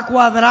será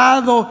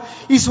cuadrado,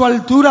 y su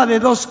altura de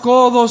 2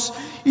 codos,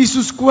 y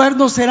sus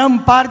cuernos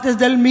serán partes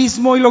del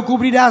mismo, y lo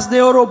cubrirás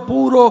de oro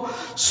puro,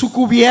 su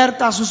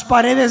cubierta, sus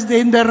paredes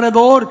de en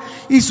derredor,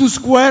 y sus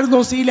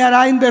cuernos, y le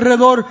hará en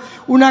derredor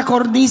una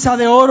cornisa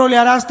de oro. Le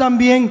harás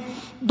también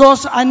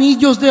 2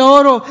 anillos de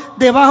oro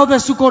debajo de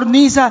su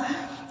cornisa,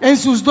 en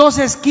sus 2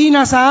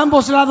 esquinas a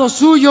ambos lados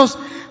suyos,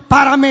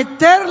 para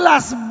meter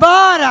las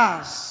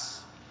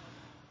varas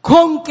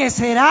con que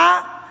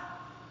será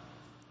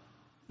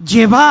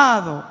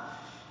llevado.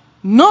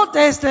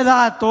 Note este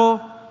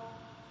dato,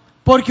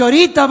 porque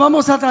ahorita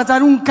vamos a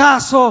tratar un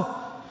caso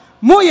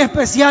muy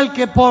especial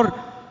que por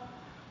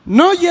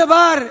no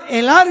llevar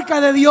el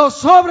arca de Dios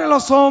sobre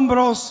los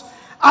hombros,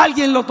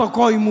 alguien lo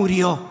tocó y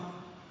murió.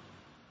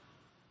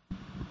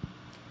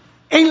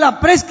 En la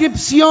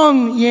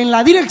prescripción y en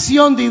la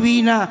dirección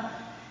divina,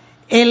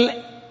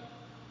 el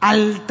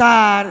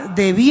altar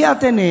debía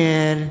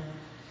tener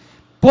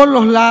por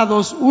los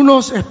lados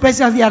unas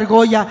especies de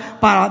argolla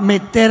para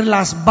meter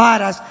las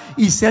varas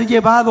y ser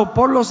llevado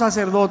por los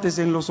sacerdotes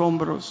en los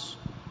hombros.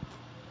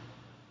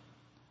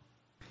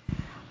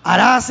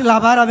 Harás la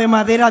vara de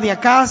madera de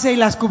acacia y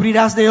las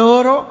cubrirás de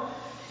oro,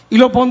 y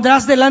lo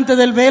pondrás delante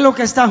del velo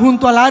que está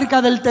junto al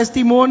arca del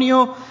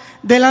testimonio,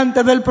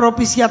 delante del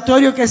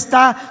propiciatorio que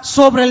está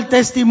sobre el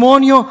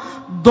testimonio,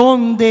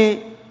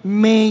 donde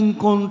me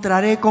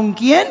encontraré con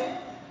 ¿quién?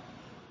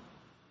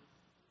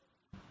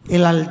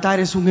 El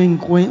altar es un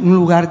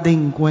lugar de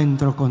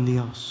encuentro con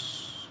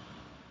Dios.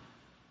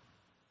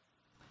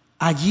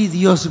 Allí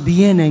Dios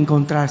viene a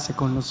encontrarse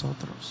con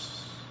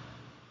nosotros.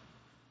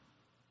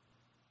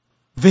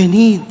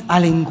 Venid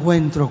al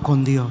encuentro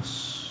con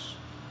Dios.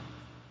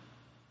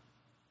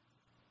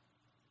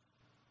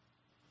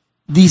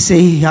 Dice,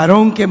 y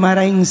Aarón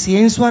quemará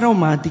incienso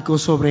aromático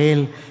sobre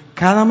él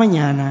cada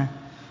mañana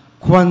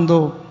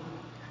cuando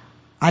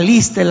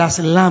aliste las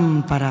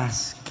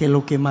lámparas que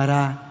lo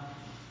quemará.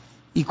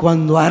 Y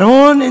cuando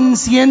Aarón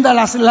encienda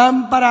las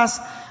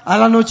lámparas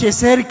al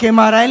anochecer,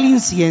 quemará el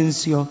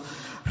incienso.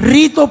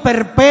 Rito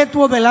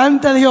perpetuo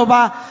delante de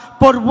Jehová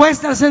por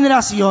vuestras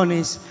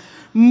generaciones.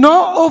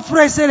 No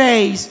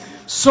ofreceréis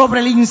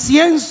sobre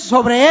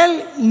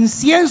él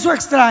incienso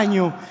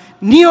extraño,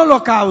 ni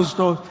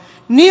holocausto,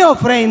 ni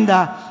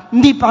ofrenda,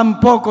 ni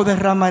tampoco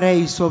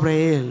derramaréis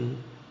sobre él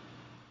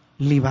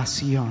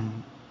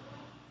libación.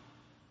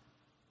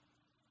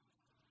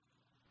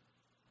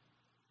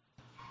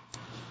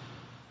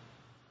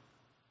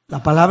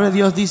 La palabra de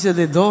Dios dice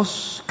de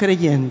 2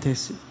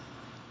 creyentes,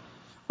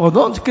 o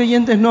 2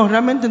 creyentes no,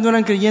 realmente no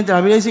eran creyentes, la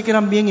Biblia dice que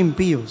eran bien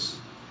impíos,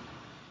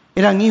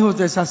 eran hijos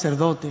del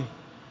sacerdote,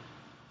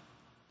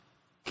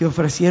 que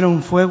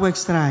ofrecieron fuego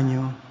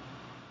extraño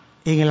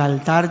en el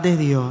altar de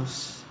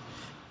Dios.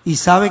 ¿Y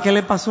sabe qué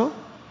le pasó?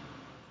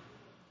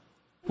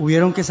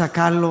 Hubieron que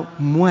sacarlo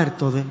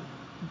muerto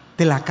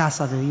de la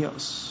casa de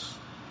Dios.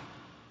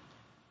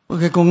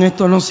 Porque con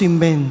esto no se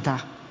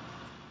inventa.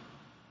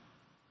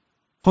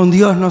 Con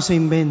Dios no se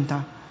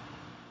inventa.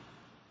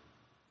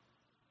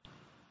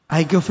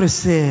 Hay que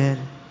ofrecer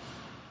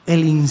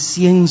el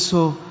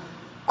incienso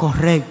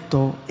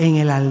correcto en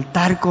el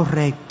altar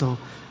correcto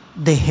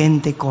de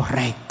gente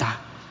correcta.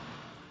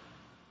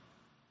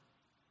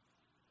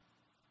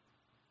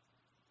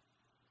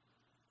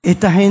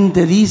 Esta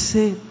gente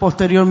dice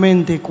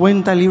posteriormente,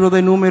 cuenta el libro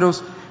de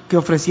Números, que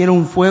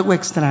ofrecieron fuego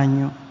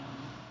extraño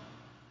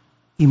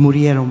y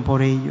murieron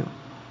por ello.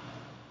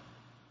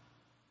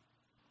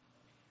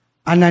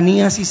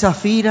 Ananías y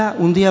Zafira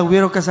un día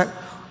hubieron que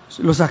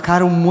lo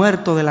sacaron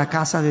muerto de la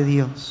casa de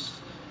Dios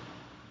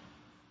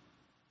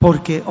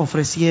porque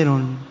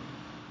ofrecieron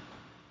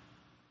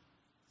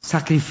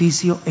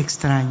sacrificio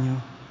extraño,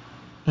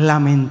 la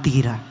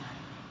mentira.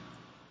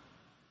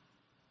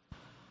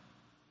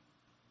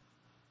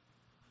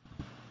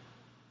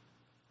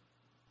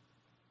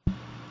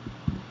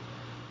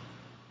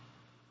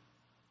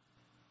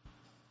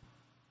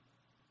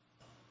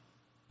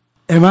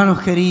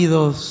 Hermanos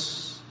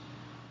queridos,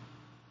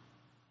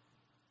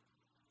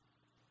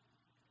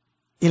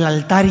 el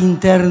altar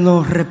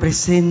interno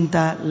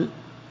representa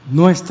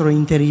nuestro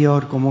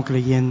interior como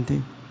creyente.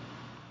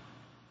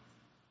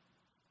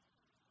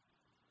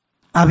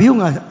 Había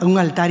un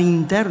altar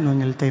interno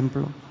en el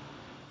templo.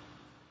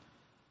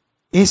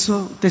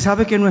 ¿Usted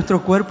sabe que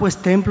nuestro cuerpo es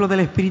templo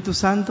del Espíritu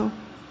Santo?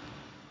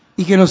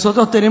 Y que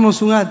nosotros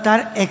tenemos un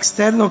altar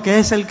externo que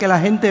es el que la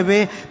gente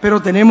ve,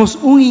 pero tenemos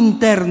un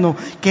interno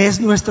que es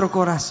nuestro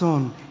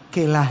corazón,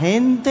 que la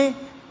gente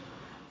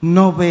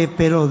no ve,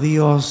 pero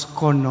Dios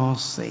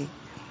conoce.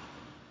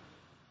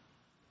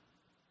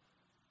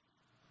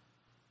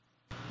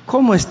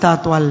 ¿Cómo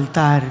está tu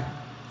altar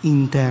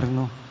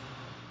interno?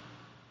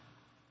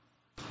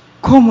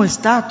 ¿Cómo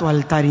está tu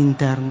altar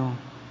interno?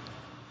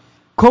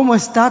 ¿Cómo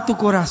está tu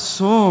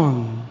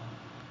corazón?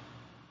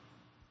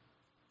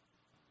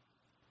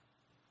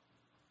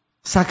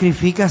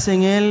 ¿Sacrificas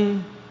en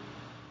él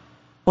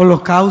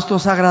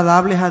holocaustos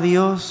agradables a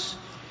Dios?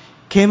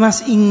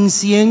 ¿Quemas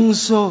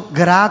incienso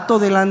grato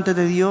delante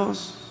de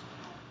Dios?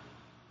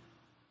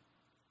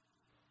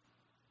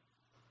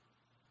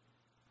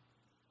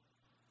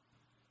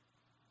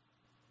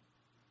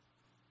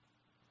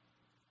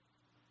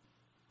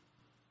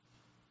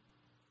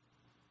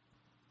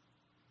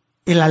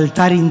 El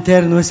altar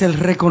interno es el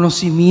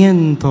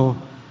reconocimiento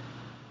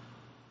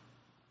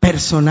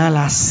personal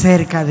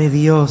acerca de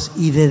Dios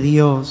y de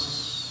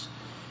Dios.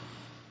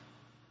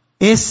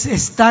 Es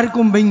estar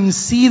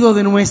convencido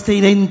de nuestra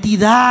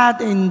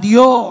identidad en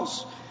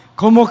Dios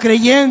como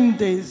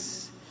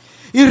creyentes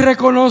y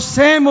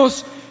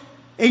reconocemos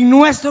en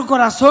nuestro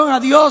corazón a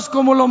Dios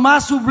como lo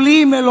más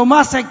sublime, lo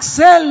más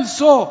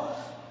excelso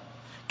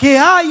que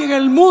hay en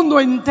el mundo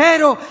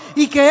entero,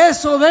 y que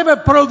eso debe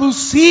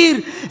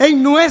producir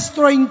en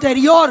nuestro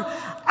interior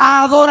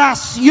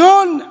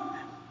adoración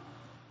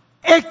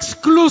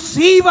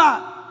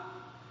exclusiva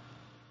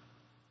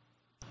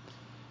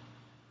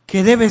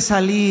que debe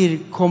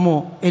salir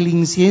como el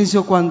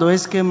incienso cuando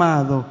es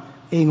quemado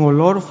en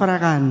olor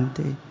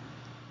fragante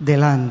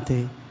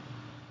delante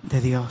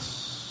de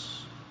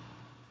Dios.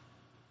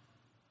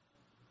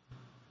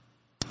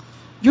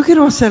 Yo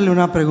quiero hacerle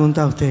una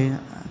pregunta a usted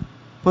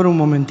por un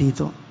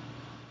momentito.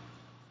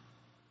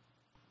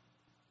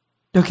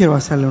 Yo quiero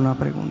hacerle una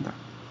pregunta.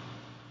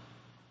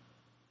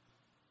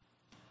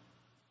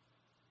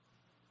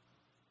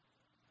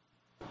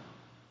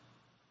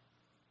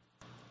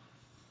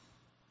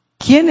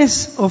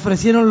 ¿Quiénes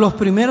ofrecieron los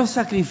primeros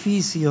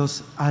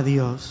sacrificios a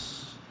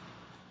Dios?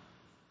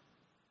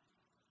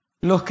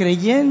 ¿Los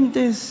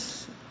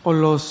creyentes o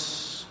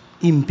los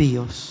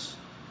impíos?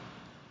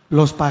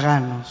 Los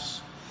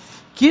paganos.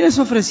 ¿Quiénes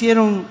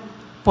ofrecieron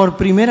por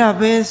primera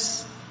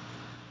vez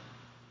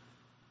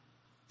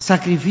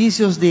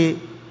sacrificios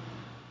de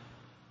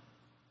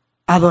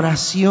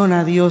adoración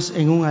a Dios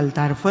en un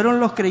altar? ¿Fueron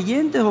los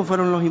creyentes o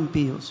fueron los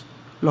impíos,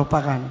 los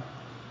paganos?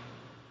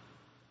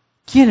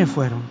 ¿Quiénes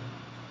fueron?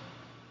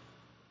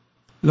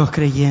 Los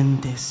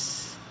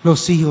creyentes,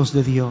 los hijos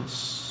de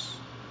Dios.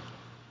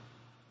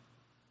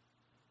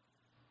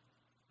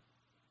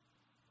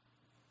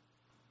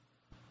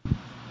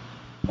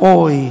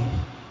 Hoy,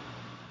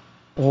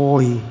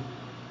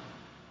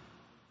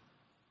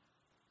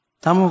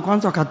 ¿estamos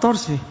cuánto?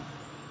 ¿14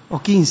 o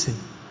 15?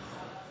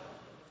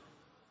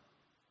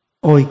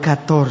 Hoy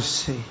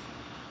 14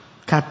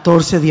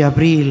 de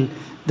abril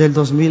del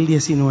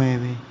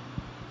 2019.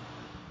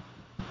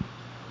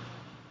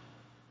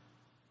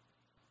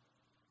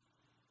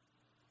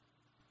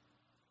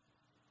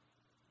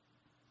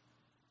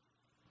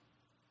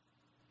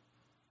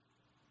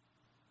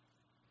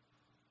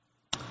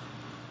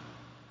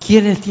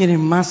 ¿Quiénes tienen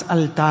más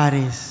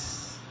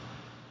altares?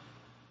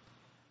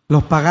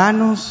 ¿Los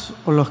paganos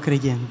o los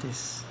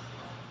creyentes?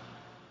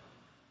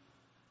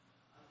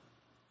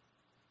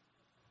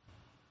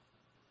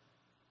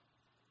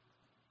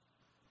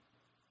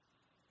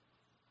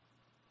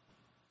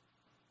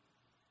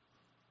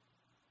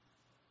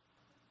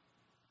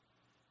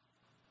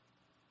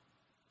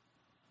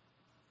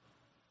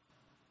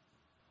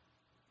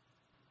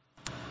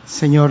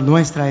 Señor,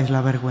 nuestra es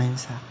la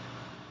vergüenza.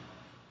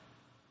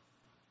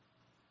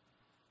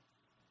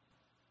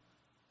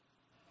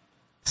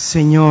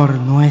 Señor,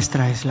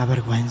 nuestra es la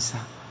vergüenza.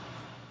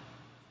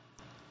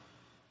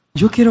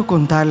 Yo quiero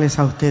contarles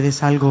a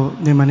ustedes algo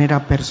de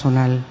manera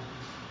personal.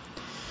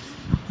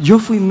 Yo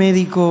fui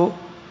médico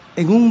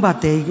en un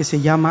batey que se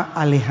llama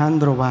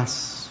Alejandro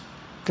Vaz.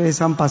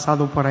 Ustedes han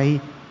pasado por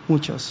ahí,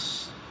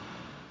 muchos.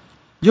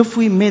 Yo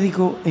fui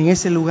médico en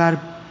ese lugar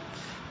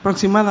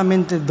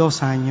aproximadamente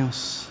 2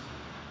 años.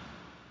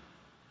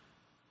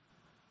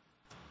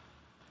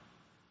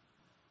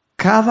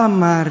 Cada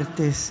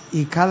martes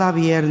y cada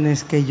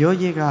viernes que yo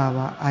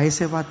llegaba a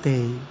ese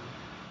batey,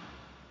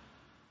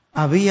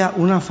 había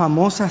una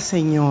famosa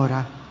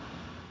señora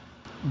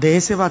de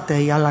ese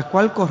batey a la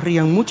cual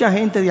corrían mucha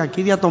gente de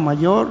aquí de Hato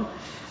Mayor,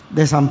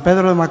 de San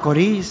Pedro de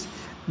Macorís,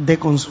 de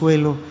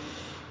Consuelo.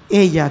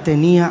 Ella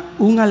tenía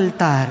un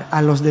altar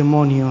a los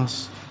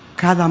demonios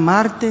cada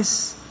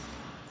martes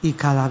y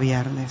cada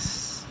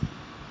viernes.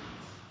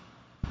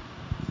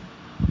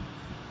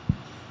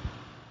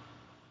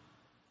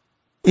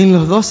 En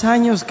los 2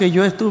 años que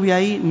yo estuve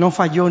ahí, no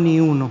falló ni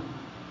uno.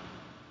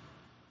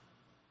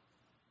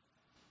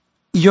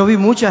 Y yo vi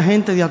mucha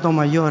gente de Hato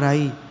Mayor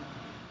ahí.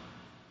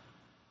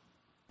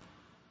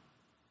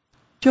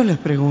 Yo les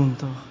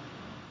pregunto,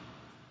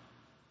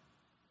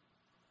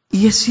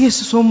 ¿y si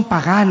esos son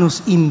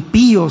paganos,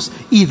 impíos,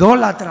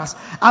 idólatras,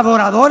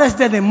 adoradores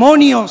de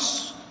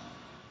demonios?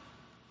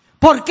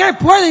 ¿Por qué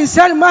pueden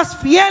ser más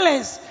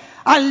fieles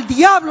al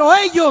diablo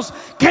ellos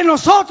que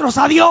nosotros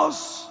a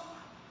Dios.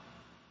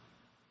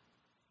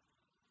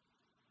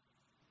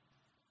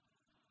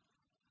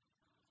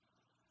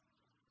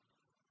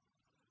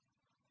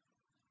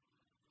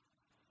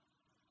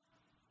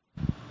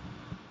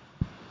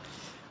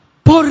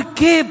 ¿Por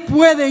qué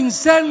pueden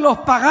ser los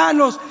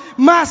paganos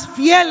más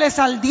fieles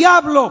al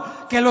diablo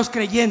que los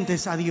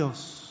creyentes a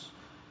Dios?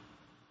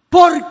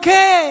 ¿Por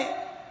qué?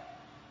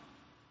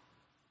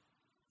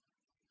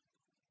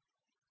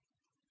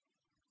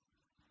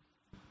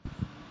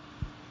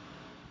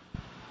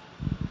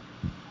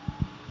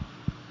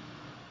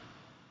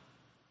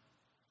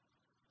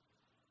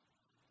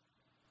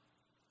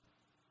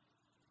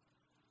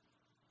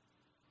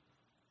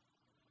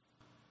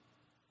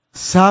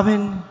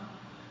 ¿Saben?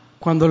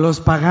 Cuando los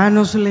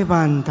paganos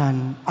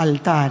levantan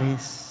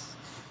altares,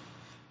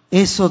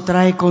 eso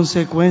trae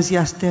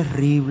consecuencias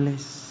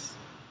terribles.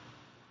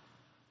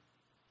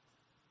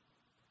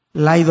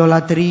 La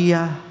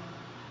idolatría,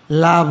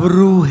 la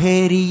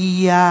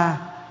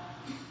brujería,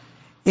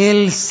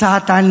 el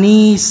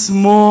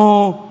satanismo,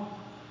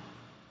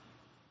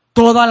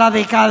 toda la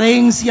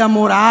decadencia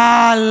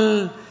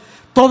moral,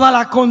 toda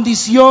la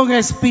condición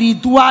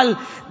espiritual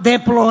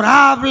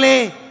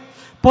deplorable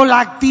por la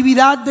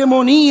actividad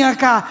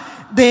demoníaca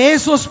de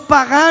esos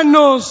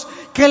paganos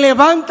que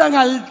levantan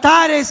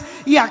altares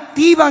y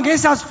activan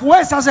esas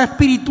fuerzas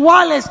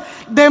espirituales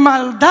de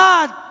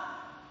maldad.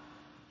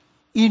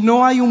 Y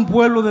no hay un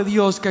pueblo de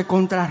Dios que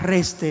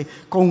contrarreste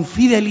con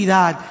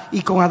fidelidad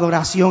y con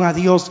adoración a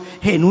Dios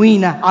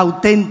genuina,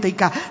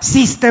 auténtica,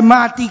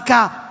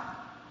 sistemática,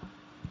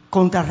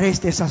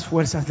 contrarreste esas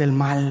fuerzas del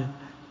mal.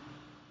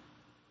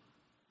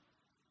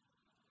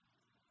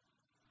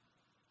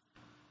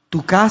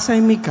 Tu casa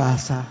y mi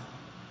casa,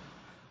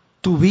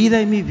 tu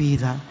vida y mi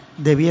vida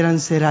debieran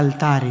ser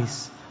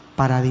altares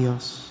para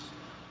Dios.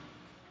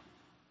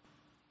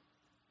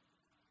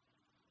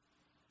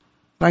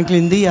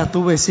 Franklin Díaz,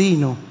 tu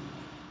vecino.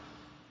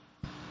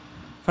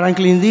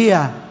 Franklin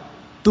Díaz,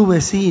 tu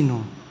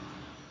vecino.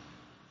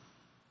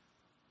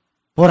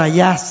 Por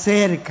allá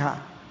cerca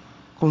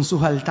con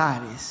sus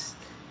altares.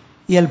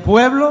 Y el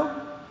pueblo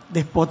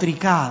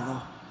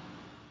despotricado.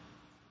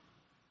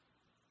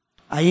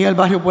 Ahí en el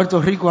barrio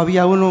Puerto Rico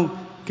había uno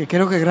que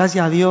creo que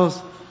gracias a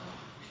Dios,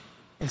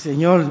 el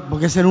Señor,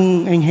 porque ese era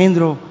un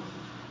engendro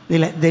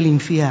del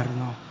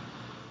infierno,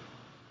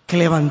 que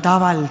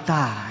levantaba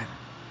altar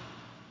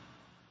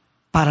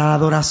para la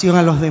adoración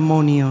a los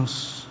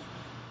demonios.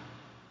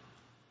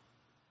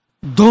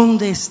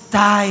 ¿Dónde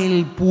está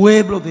el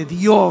pueblo de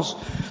Dios?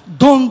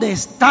 ¿Dónde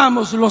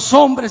estamos los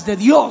hombres de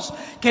Dios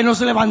que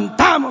nos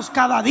levantamos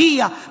cada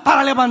día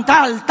para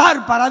levantar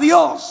altar para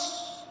Dios?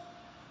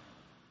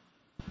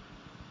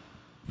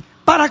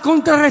 Para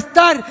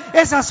contrarrestar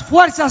esas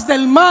fuerzas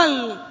del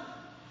mal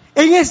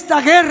en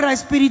esta guerra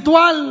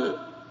espiritual.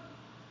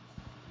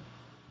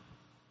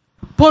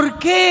 ¿Por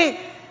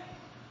qué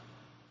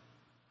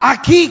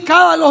aquí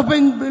cada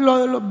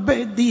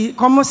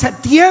como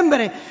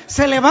septiembre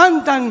se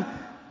levantan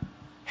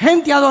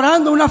gente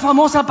adorando una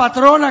famosa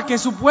patrona que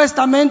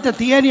supuestamente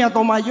tiene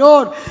Hato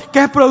Mayor,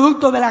 que es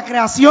producto de la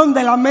creación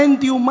de la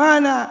mente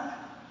humana,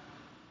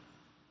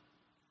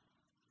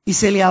 y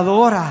se le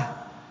adora?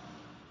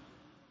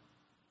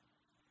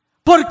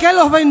 ¿Por qué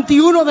los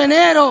 21 de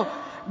enero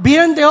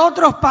vienen de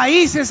otros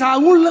países a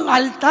un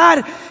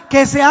altar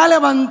que se ha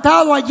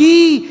levantado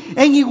allí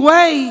en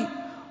Higüey?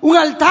 Un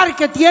altar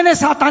que tiene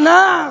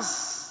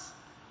Satanás.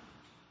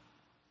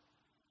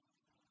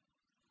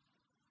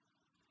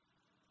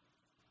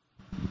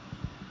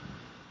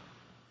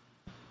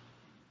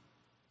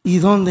 ¿Y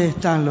dónde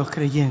están los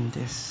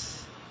creyentes?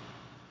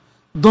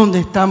 ¿Dónde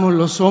estamos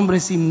los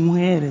hombres y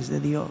mujeres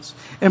de Dios?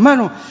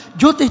 Hermano,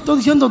 yo te estoy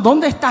diciendo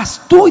dónde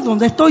estás tú y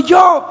dónde estoy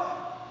yo.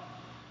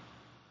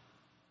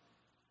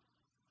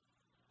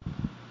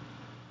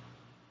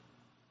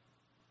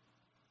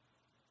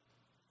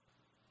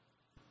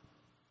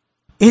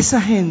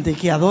 Esa gente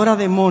que adora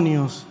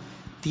demonios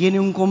tiene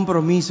un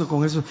compromiso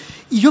con eso.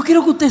 Y yo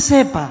quiero que usted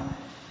sepa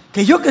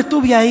que yo que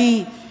estuve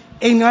ahí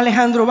en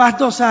Alejandro Vaz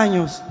 2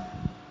 años,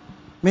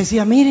 me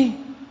decía, mire,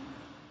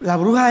 la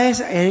bruja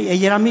esa,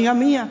 ella era amiga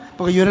mía,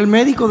 porque yo era el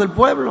médico del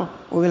pueblo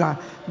o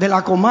de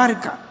la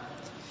comarca.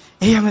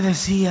 Ella me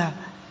decía,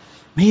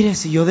 mire,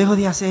 si yo dejo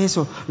de hacer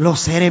eso, los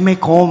seres me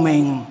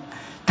comen.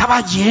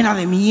 Estaba llena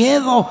de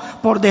miedo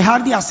por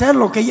dejar de hacer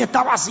lo que ella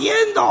estaba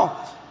haciendo.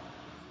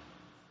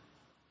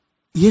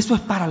 Y eso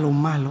es para lo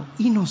malo.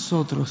 ¿Y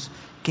nosotros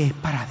qué es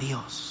para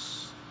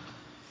Dios?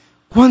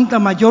 ¿Cuánta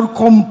mayor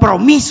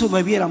compromiso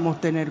debiéramos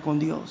tener con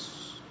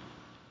Dios?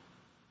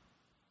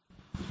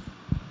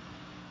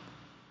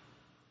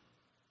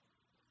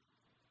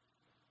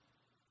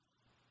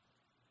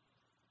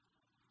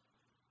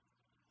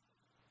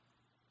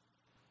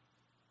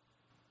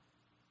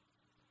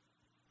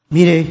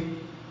 Mire,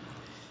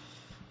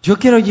 yo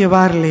quiero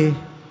llevarle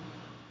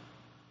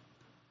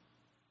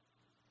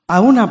a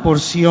una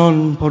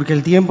porción, porque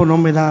el tiempo no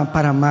me da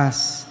para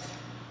más.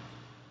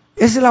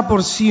 Es la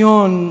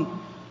porción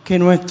que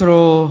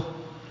nuestro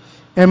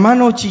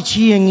Hermano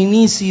Chichi en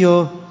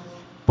inicio,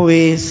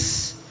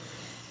 pues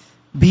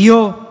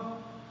leyó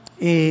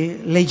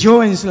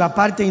en la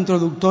parte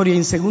introductoria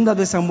en 2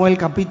 de Samuel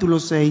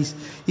capítulo 6,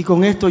 y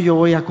con esto yo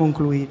voy a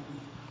concluir.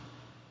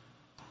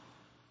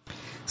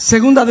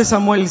 2 de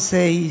Samuel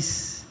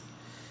 6.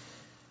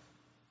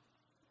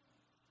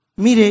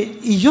 Mire,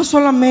 y yo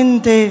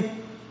solamente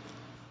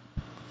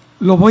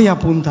lo voy a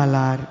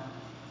apuntalar.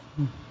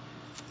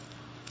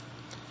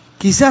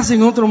 Quizás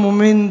en otro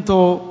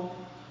momento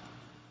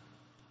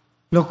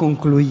lo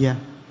concluya.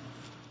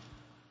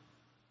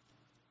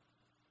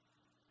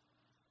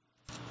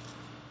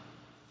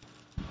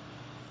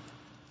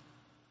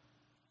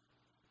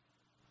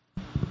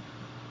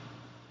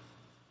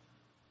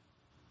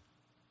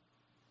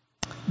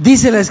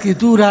 Dice la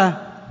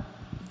Escritura,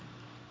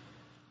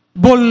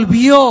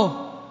 volvió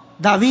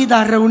David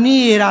a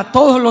reunir a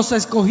todos los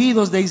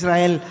escogidos de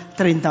Israel,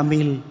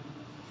 30,000.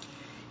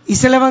 Y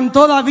se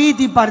levantó David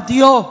y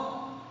partió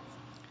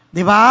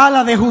de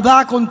Baala de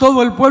Judá con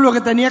todo el pueblo que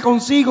tenía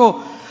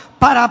consigo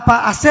para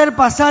hacer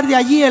pasar de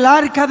allí el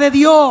arca de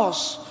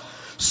Dios,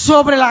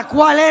 sobre la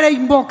cual era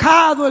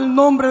invocado el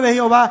nombre de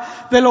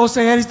Jehová de los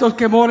ejércitos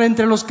que mora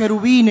entre los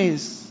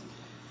querubines.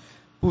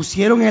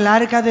 Pusieron el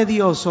arca de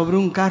Dios sobre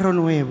un carro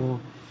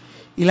nuevo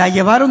y la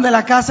llevaron de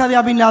la casa de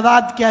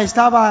Abinadab, que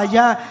estaba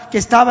allá, que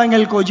estaba en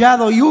el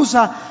collado, y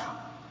Usa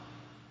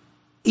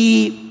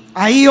y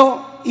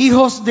Ahío,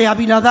 hijos de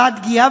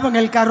Abinadab, guiaban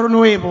el carro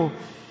nuevo.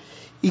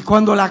 Y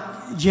cuando la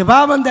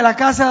llevaban de la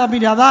casa de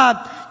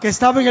Abinadab, que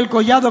estaba en el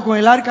collado con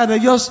el arca de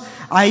Dios,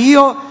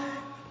 Ahío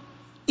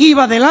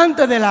iba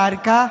delante del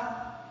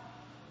arca,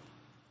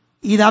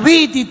 y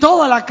David y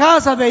toda la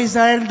casa de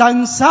Israel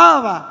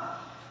danzaba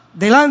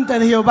delante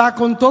de Jehová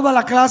con toda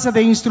la clase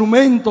de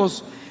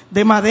instrumentos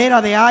de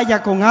madera de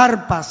haya, con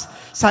arpas,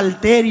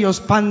 salterios,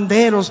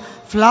 panderos,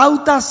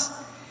 flautas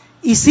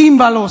y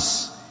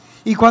címbalos.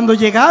 Y cuando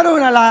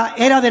llegaron a la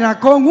era de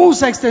Nacón,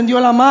 Usa extendió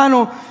la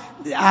mano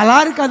al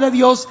arca de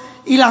Dios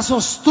y la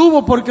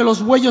sostuvo, porque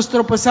los bueyes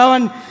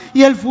tropezaban,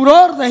 y el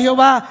furor de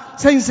Jehová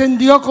se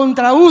encendió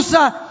contra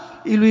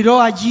Usa y lo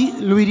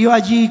hirió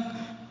allí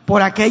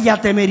por aquella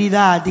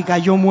temeridad, y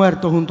cayó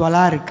muerto junto al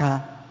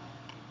arca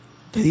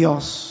de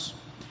Dios.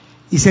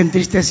 Y se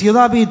entristeció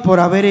David por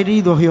haber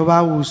herido a Jehová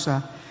a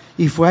Usa,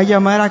 y fue a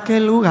llamar a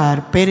aquel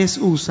lugar Pérez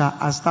Usa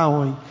hasta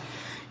hoy.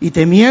 Y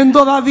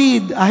temiendo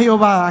David a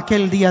Jehová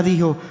aquel día,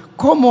 dijo: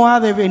 ¿cómo ha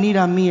de venir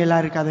a mí el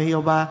arca de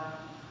Jehová?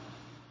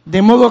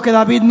 De modo que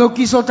David no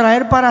quiso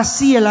traer para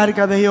sí el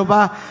arca de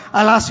Jehová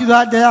a la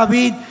ciudad de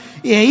David,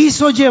 e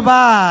hizo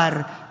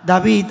llevar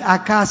David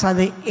a casa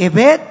de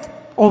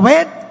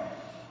Obed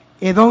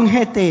Edom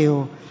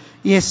Geteo,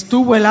 y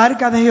estuvo el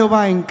arca de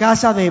Jehová en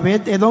casa de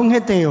Obed Edom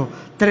Geteo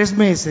 3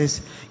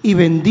 meses, y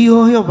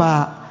bendijo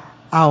Jehová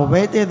a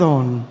Obed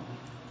Edom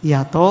y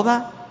a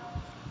toda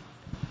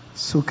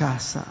su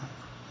casa.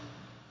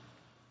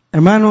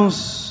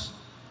 Hermanos,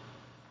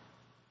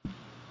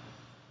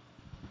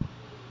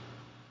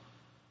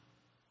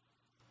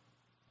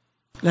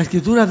 la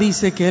Escritura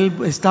dice que Él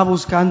está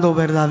buscando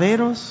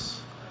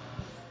verdaderos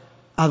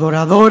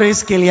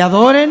adoradores que le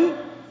adoren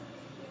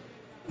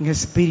en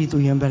espíritu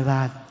y en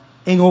verdad.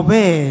 En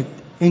Obed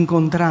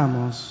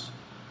encontramos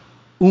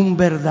un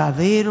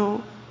verdadero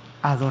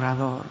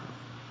adorador.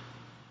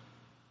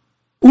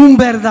 Un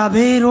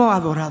verdadero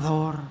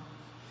adorador.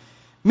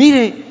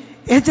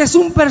 Mire, este es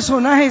un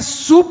personaje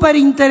súper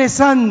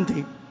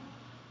interesante,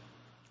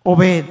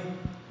 Obed.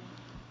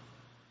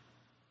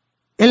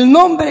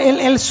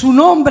 Su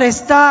nombre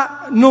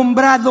está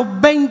nombrado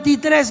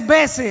 23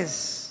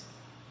 veces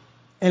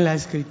en la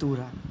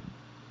Escritura.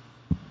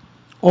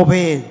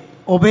 Obed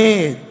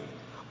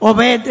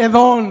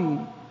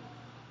Edom.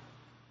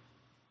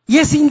 Y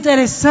es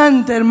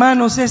interesante,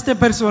 hermanos, este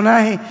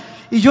personaje,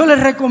 y yo le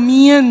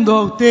recomiendo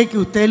a usted que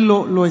usted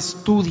lo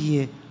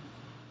estudie.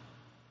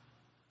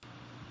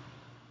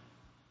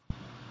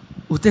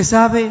 Usted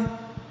sabe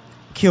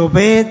que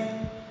Obed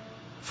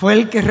fue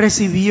el que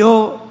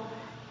recibió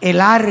el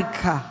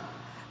arca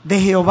de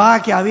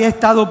Jehová, que había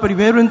estado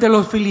primero entre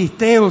los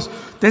filisteos.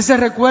 Usted se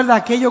recuerda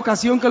aquella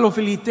ocasión que los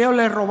filisteos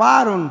le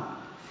robaron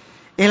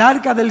el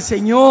arca del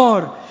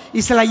Señor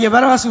y se la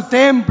llevaron a su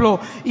templo,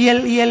 y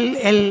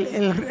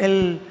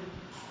el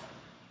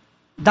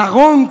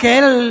Dagón, que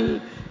era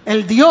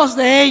el dios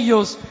de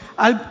ellos,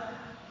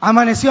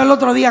 amaneció al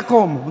otro día,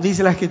 ¿cómo?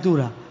 Dice la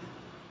Escritura,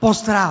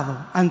 postrado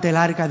ante el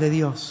arca de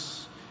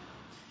Dios.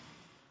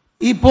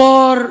 Y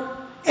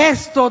por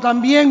esto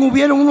también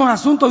hubieron unos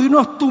asuntos de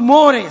unos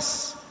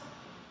tumores,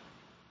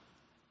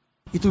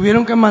 y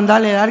tuvieron que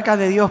mandarle el arca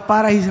de Dios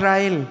para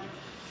Israel.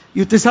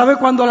 Y usted sabe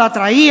cuando la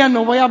traían,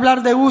 no voy a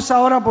hablar de Usa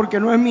ahora porque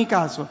no es mi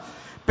caso,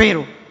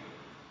 pero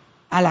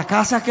a la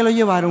casa que lo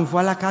llevaron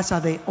fue a la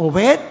casa de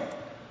Obed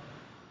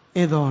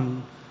Edom.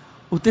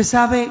 Usted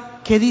sabe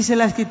qué dice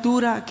la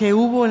Escritura que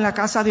hubo en la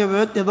casa de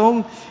Obed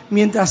Edom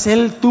mientras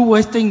él tuvo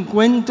este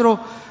encuentro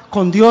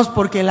con Dios,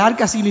 porque el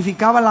arca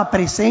significaba la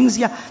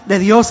presencia de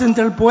Dios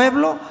entre el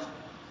pueblo.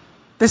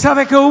 ¿Usted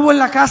sabe qué hubo en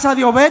la casa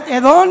de Obed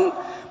Edom?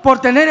 por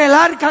tener el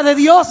arca de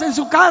Dios en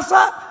su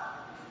casa?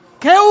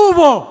 ¿Qué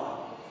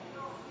hubo?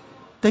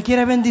 ¿Usted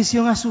quiere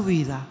bendición a su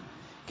vida?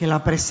 Que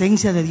la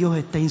presencia de Dios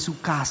esté en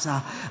su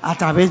casa a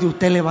través de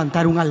usted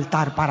levantar un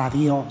altar para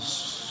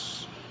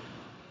Dios.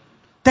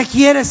 Usted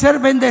quiere ser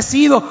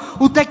bendecido,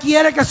 usted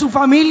quiere que su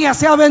familia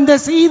sea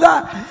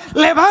bendecida.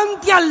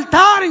 Levante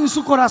altar en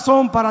su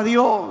corazón para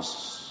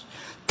Dios.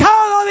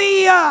 Cada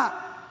día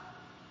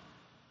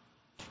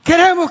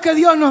queremos que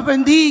Dios nos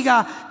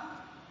bendiga,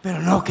 pero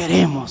no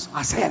queremos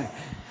hacer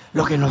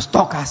lo que nos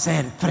toca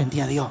hacer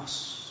frente a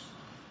Dios.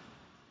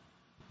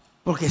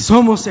 Porque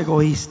somos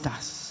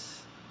egoístas.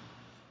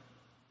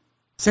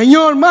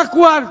 Señor, más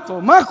cuarto,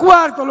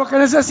 lo que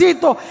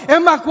necesito es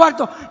más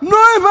cuarto. No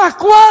es más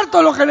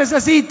cuarto lo que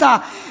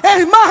necesita,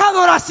 es más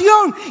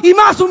adoración y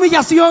más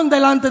humillación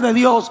delante de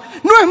Dios.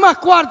 No es más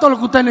cuarto lo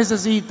que usted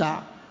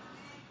necesita.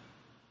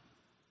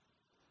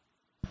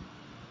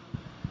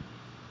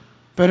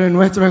 Pero en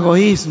nuestro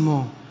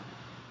egoísmo,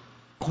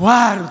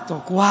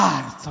 cuarto.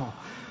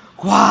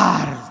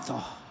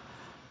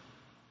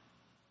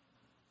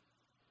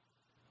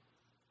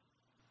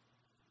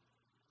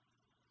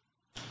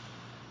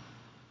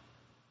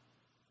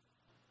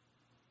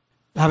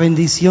 La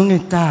bendición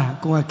está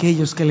con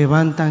aquellos que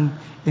levantan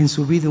en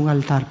su vida un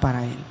altar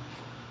para Él.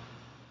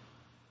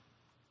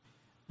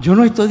 Yo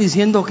no estoy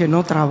diciendo que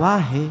no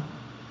trabaje,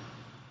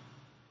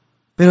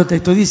 pero te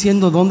estoy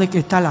diciendo dónde que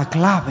está la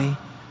clave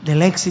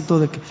del éxito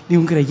de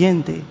un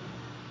creyente.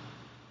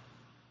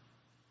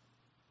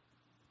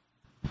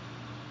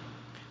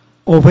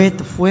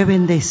 Obed fue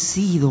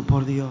bendecido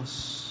por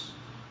Dios.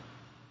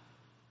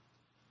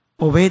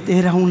 Obed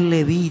era un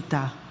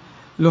levita.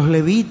 Los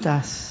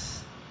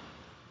levitas,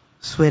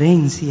 su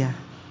herencia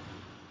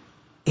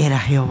era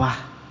Jehová.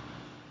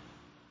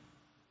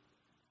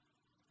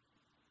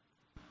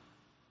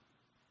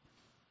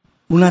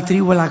 Una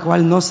tribu a la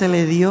cual no se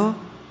le dio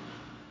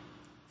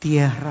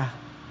tierra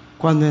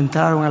cuando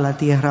entraron a la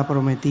tierra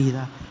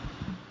prometida.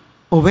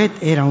 Obed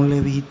era un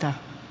levita.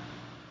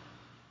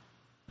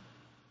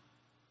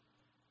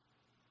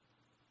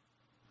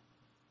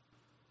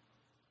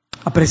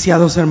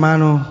 Apreciados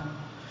hermanos,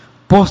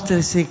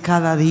 póstrese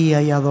cada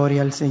día y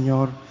adore al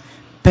Señor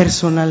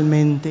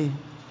personalmente.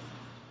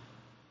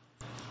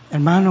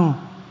 Hermano,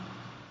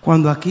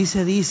 cuando aquí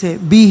se dice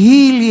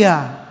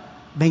vigilia,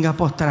 venga a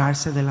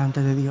postrarse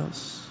delante de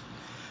Dios.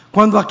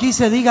 Cuando aquí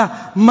se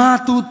diga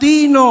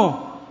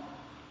matutino,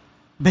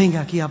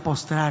 venga aquí a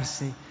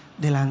postrarse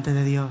delante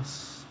de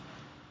Dios.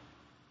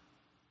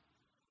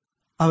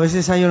 A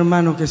veces hay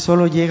hermanos que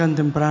solo llegan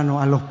temprano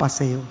a los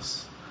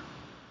paseos.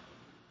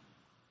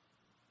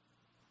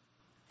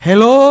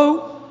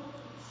 Hello,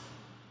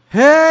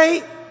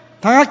 hey,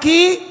 ¿están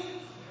aquí?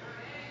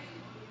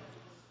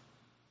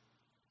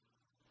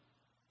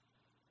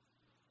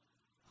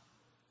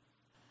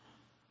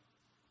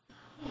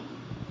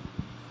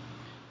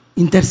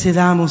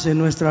 Intercedamos en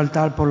nuestro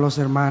altar por los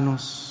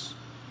hermanos.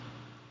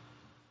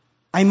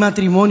 Hay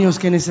matrimonios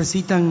que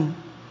necesitan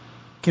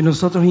que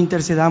nosotros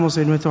intercedamos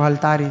en nuestros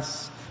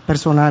altares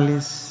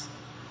personales.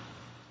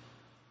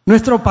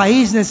 Nuestro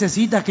país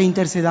necesita que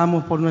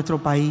intercedamos por nuestro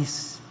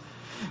país.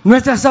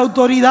 Nuestras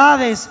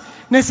autoridades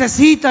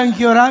necesitan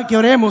que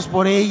oremos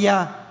por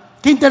ella,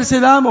 que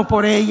intercedamos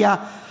por ella.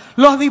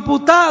 Los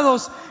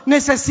diputados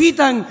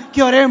necesitan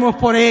que oremos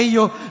por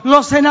ellos.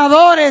 Los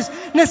senadores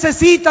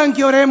necesitan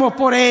que oremos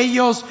por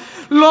ellos.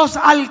 Los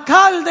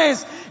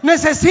alcaldes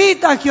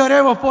necesitan que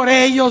oremos por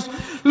ellos.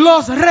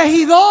 Los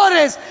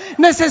regidores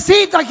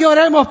necesitan que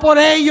oremos por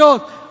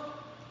ellos.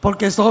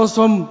 Porque todos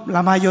son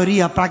la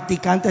mayoría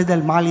practicantes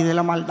del mal y de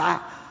la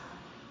maldad.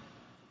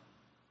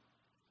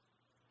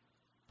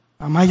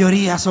 La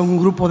mayoría son un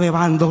grupo de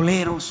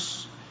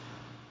bandoleros.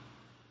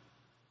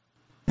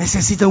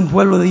 Necesita un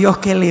pueblo de Dios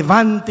que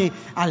levante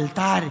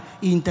altar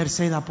e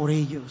interceda por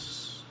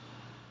ellos.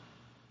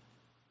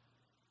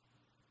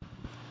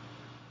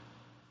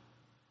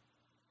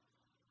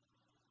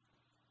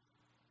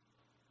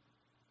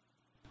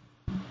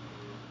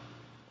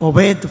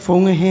 Obed fue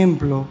un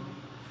ejemplo.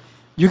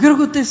 Yo quiero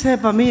que usted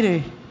sepa,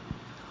 mire,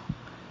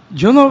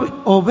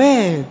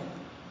 Obed,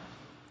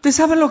 ¿usted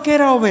sabe lo que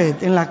era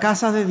Obed en la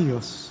casa de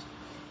Dios?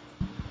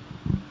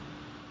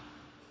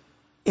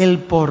 El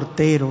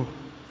portero.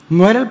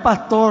 No era el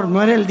pastor,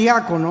 no era el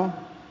diácono,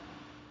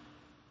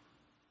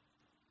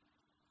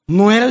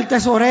 no era el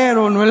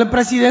tesorero, no era el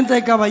presidente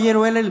de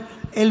caballero, era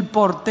el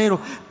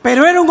portero.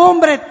 Pero era un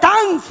hombre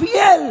tan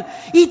fiel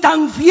y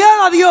tan fiel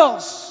a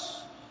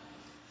Dios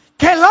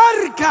que el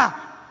arca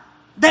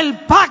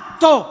del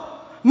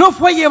pacto no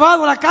fue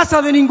llevado a la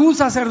casa de ningún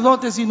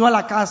sacerdote, sino a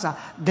la casa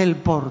del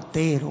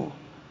portero.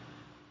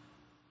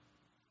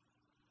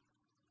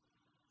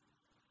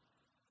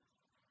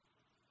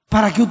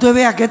 Para que usted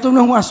vea que esto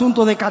no es un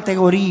asunto de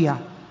categoría,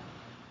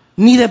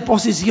 ni de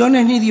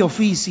posiciones, ni de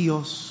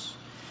oficios.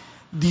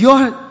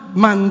 Dios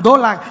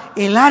mandó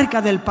el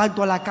arca del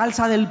pacto a la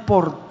casa del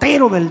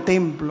portero del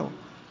templo.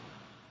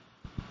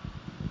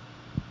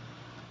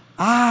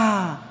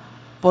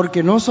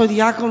 Porque no soy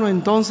diácono,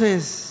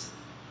 entonces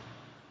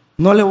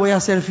No le voy a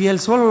ser fiel,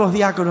 solo los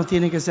diáconos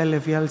tienen que serle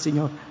fiel al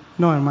Señor.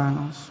 No,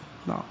 hermanos,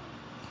 no.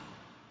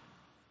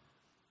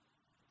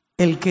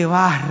 El que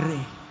barre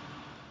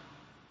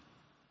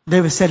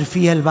debe ser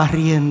fiel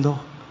barriendo.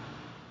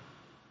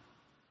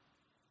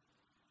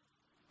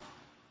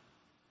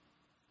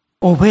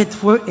 Obed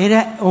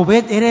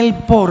era el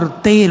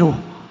portero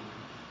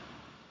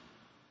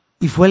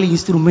y fue el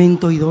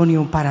instrumento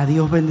idóneo para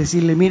Dios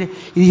bendecirle. Mire,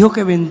 y dijo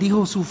que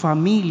bendijo su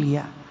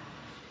familia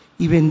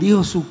y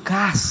bendijo su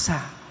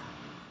casa.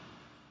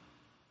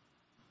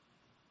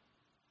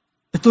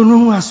 Esto no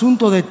es un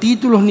asunto de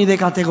títulos ni de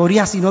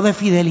categorías, sino de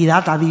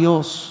fidelidad a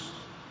Dios.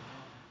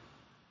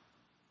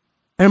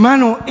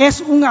 Hermano,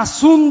 es un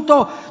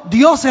asunto,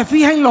 Dios se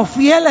fija en los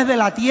fieles de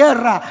la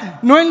tierra,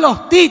 no en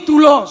los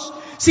títulos,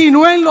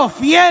 sino en los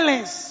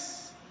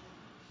fieles.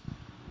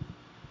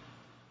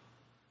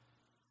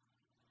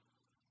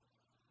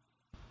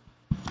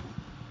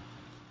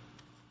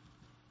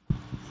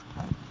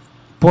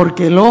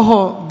 Porque el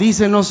ojo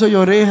dice no soy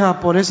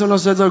oreja, por eso no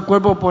soy del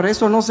cuerpo, por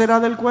eso no será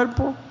del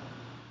cuerpo.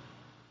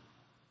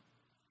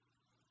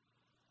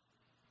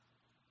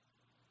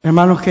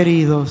 Hermanos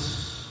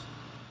queridos,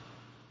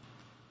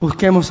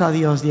 busquemos a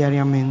Dios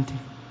diariamente.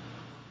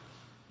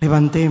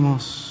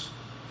 Levantemos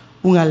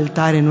un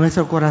altar en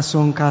nuestro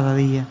corazón cada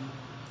día.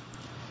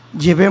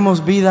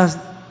 Llevemos vidas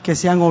que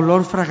sean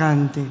olor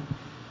fragante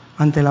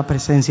ante la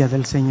presencia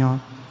del Señor.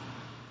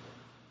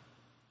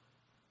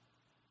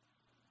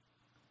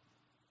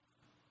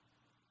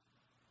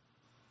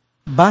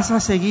 ¿Vas a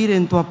seguir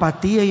en tu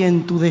apatía y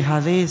en tu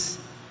dejadez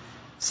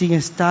sin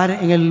estar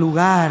en el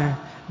lugar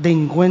de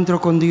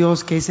encuentro con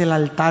Dios, que es el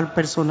altar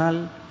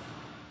personal?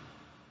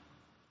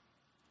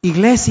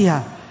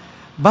 Iglesia,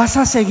 ¿vas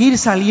a seguir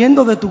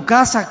saliendo de tu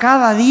casa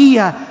cada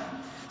día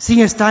sin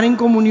estar en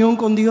comunión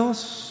con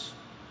Dios?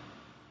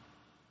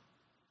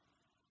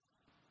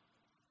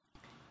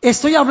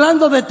 Estoy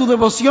hablando de tu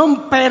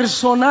devoción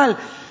personal.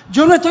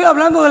 Yo no estoy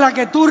hablando de la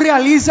que tú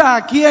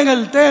realizas aquí en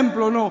el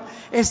templo, no.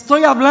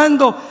 Estoy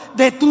hablando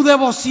de tu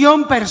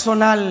devoción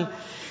personal.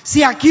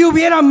 Si aquí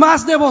hubiera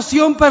más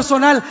devoción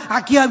personal,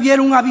 aquí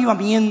hubiera un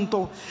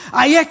avivamiento.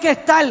 Ahí es que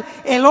está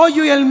el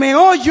hoyo y el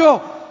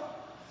meollo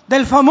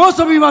del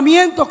famoso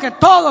avivamiento que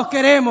todos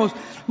queremos.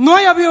 No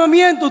hay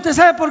avivamiento. ¿Usted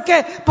sabe por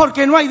qué?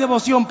 Porque no hay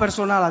devoción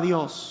personal a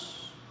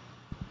Dios.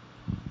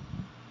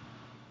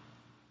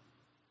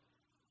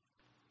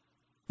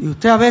 Y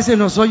usted a veces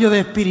nos oye de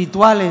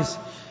espirituales.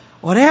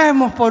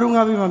 Oremos por un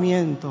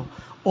avivamiento.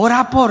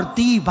 Ora por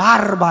ti,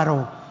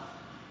 bárbaro.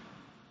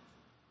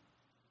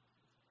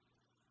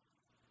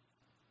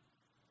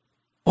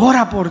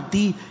 Ora por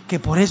ti, que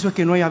por eso es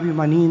que no hay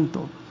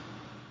avivamiento.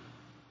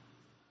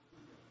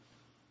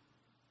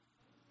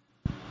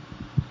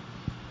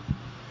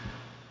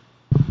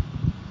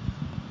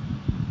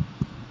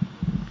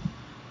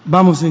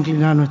 Vamos a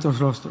inclinar nuestros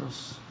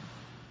rostros.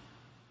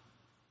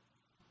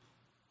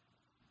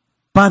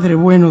 Padre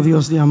bueno,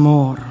 Dios de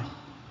amor,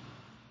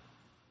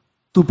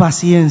 tu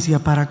paciencia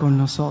para con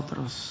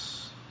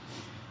nosotros.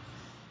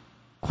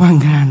 Cuán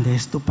grande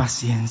es tu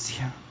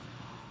paciencia.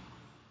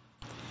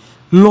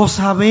 Lo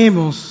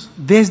sabemos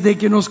desde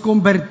que nos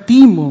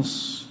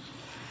convertimos.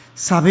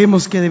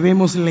 Sabemos que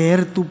debemos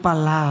leer tu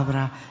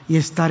palabra y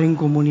estar en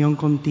comunión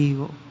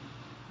contigo.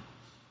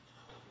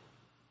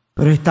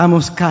 Pero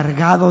estamos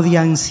cargados de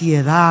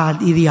ansiedad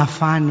y de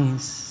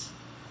afanes.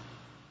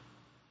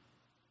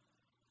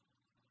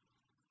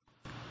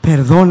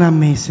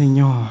 Perdóname,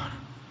 Señor.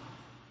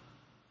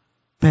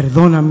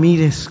 Perdona mi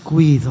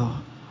descuido.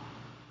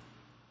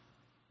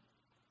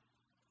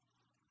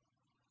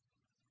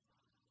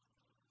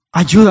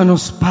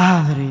 Ayúdanos,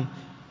 Padre,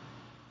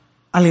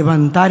 a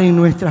levantar en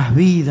nuestras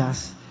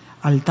vidas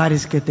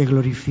altares que te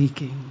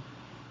glorifiquen.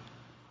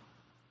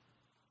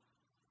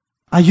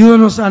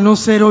 Ayúdanos a no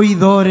ser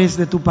oidores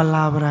de tu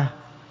palabra,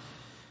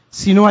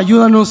 sino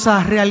ayúdanos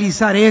a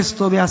realizar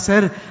esto de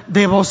hacer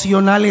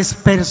devocionales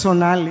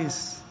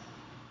personales.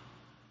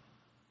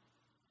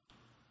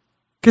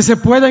 Que se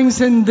pueda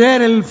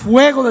encender el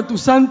fuego de tu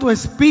Santo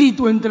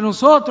Espíritu entre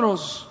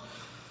nosotros,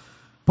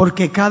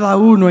 porque cada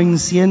uno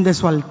enciende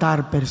su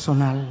altar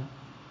personal.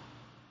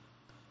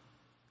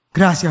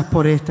 Gracias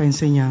por esta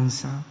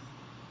enseñanza.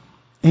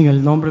 En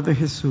el nombre de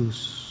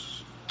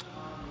Jesús.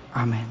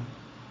 Amén.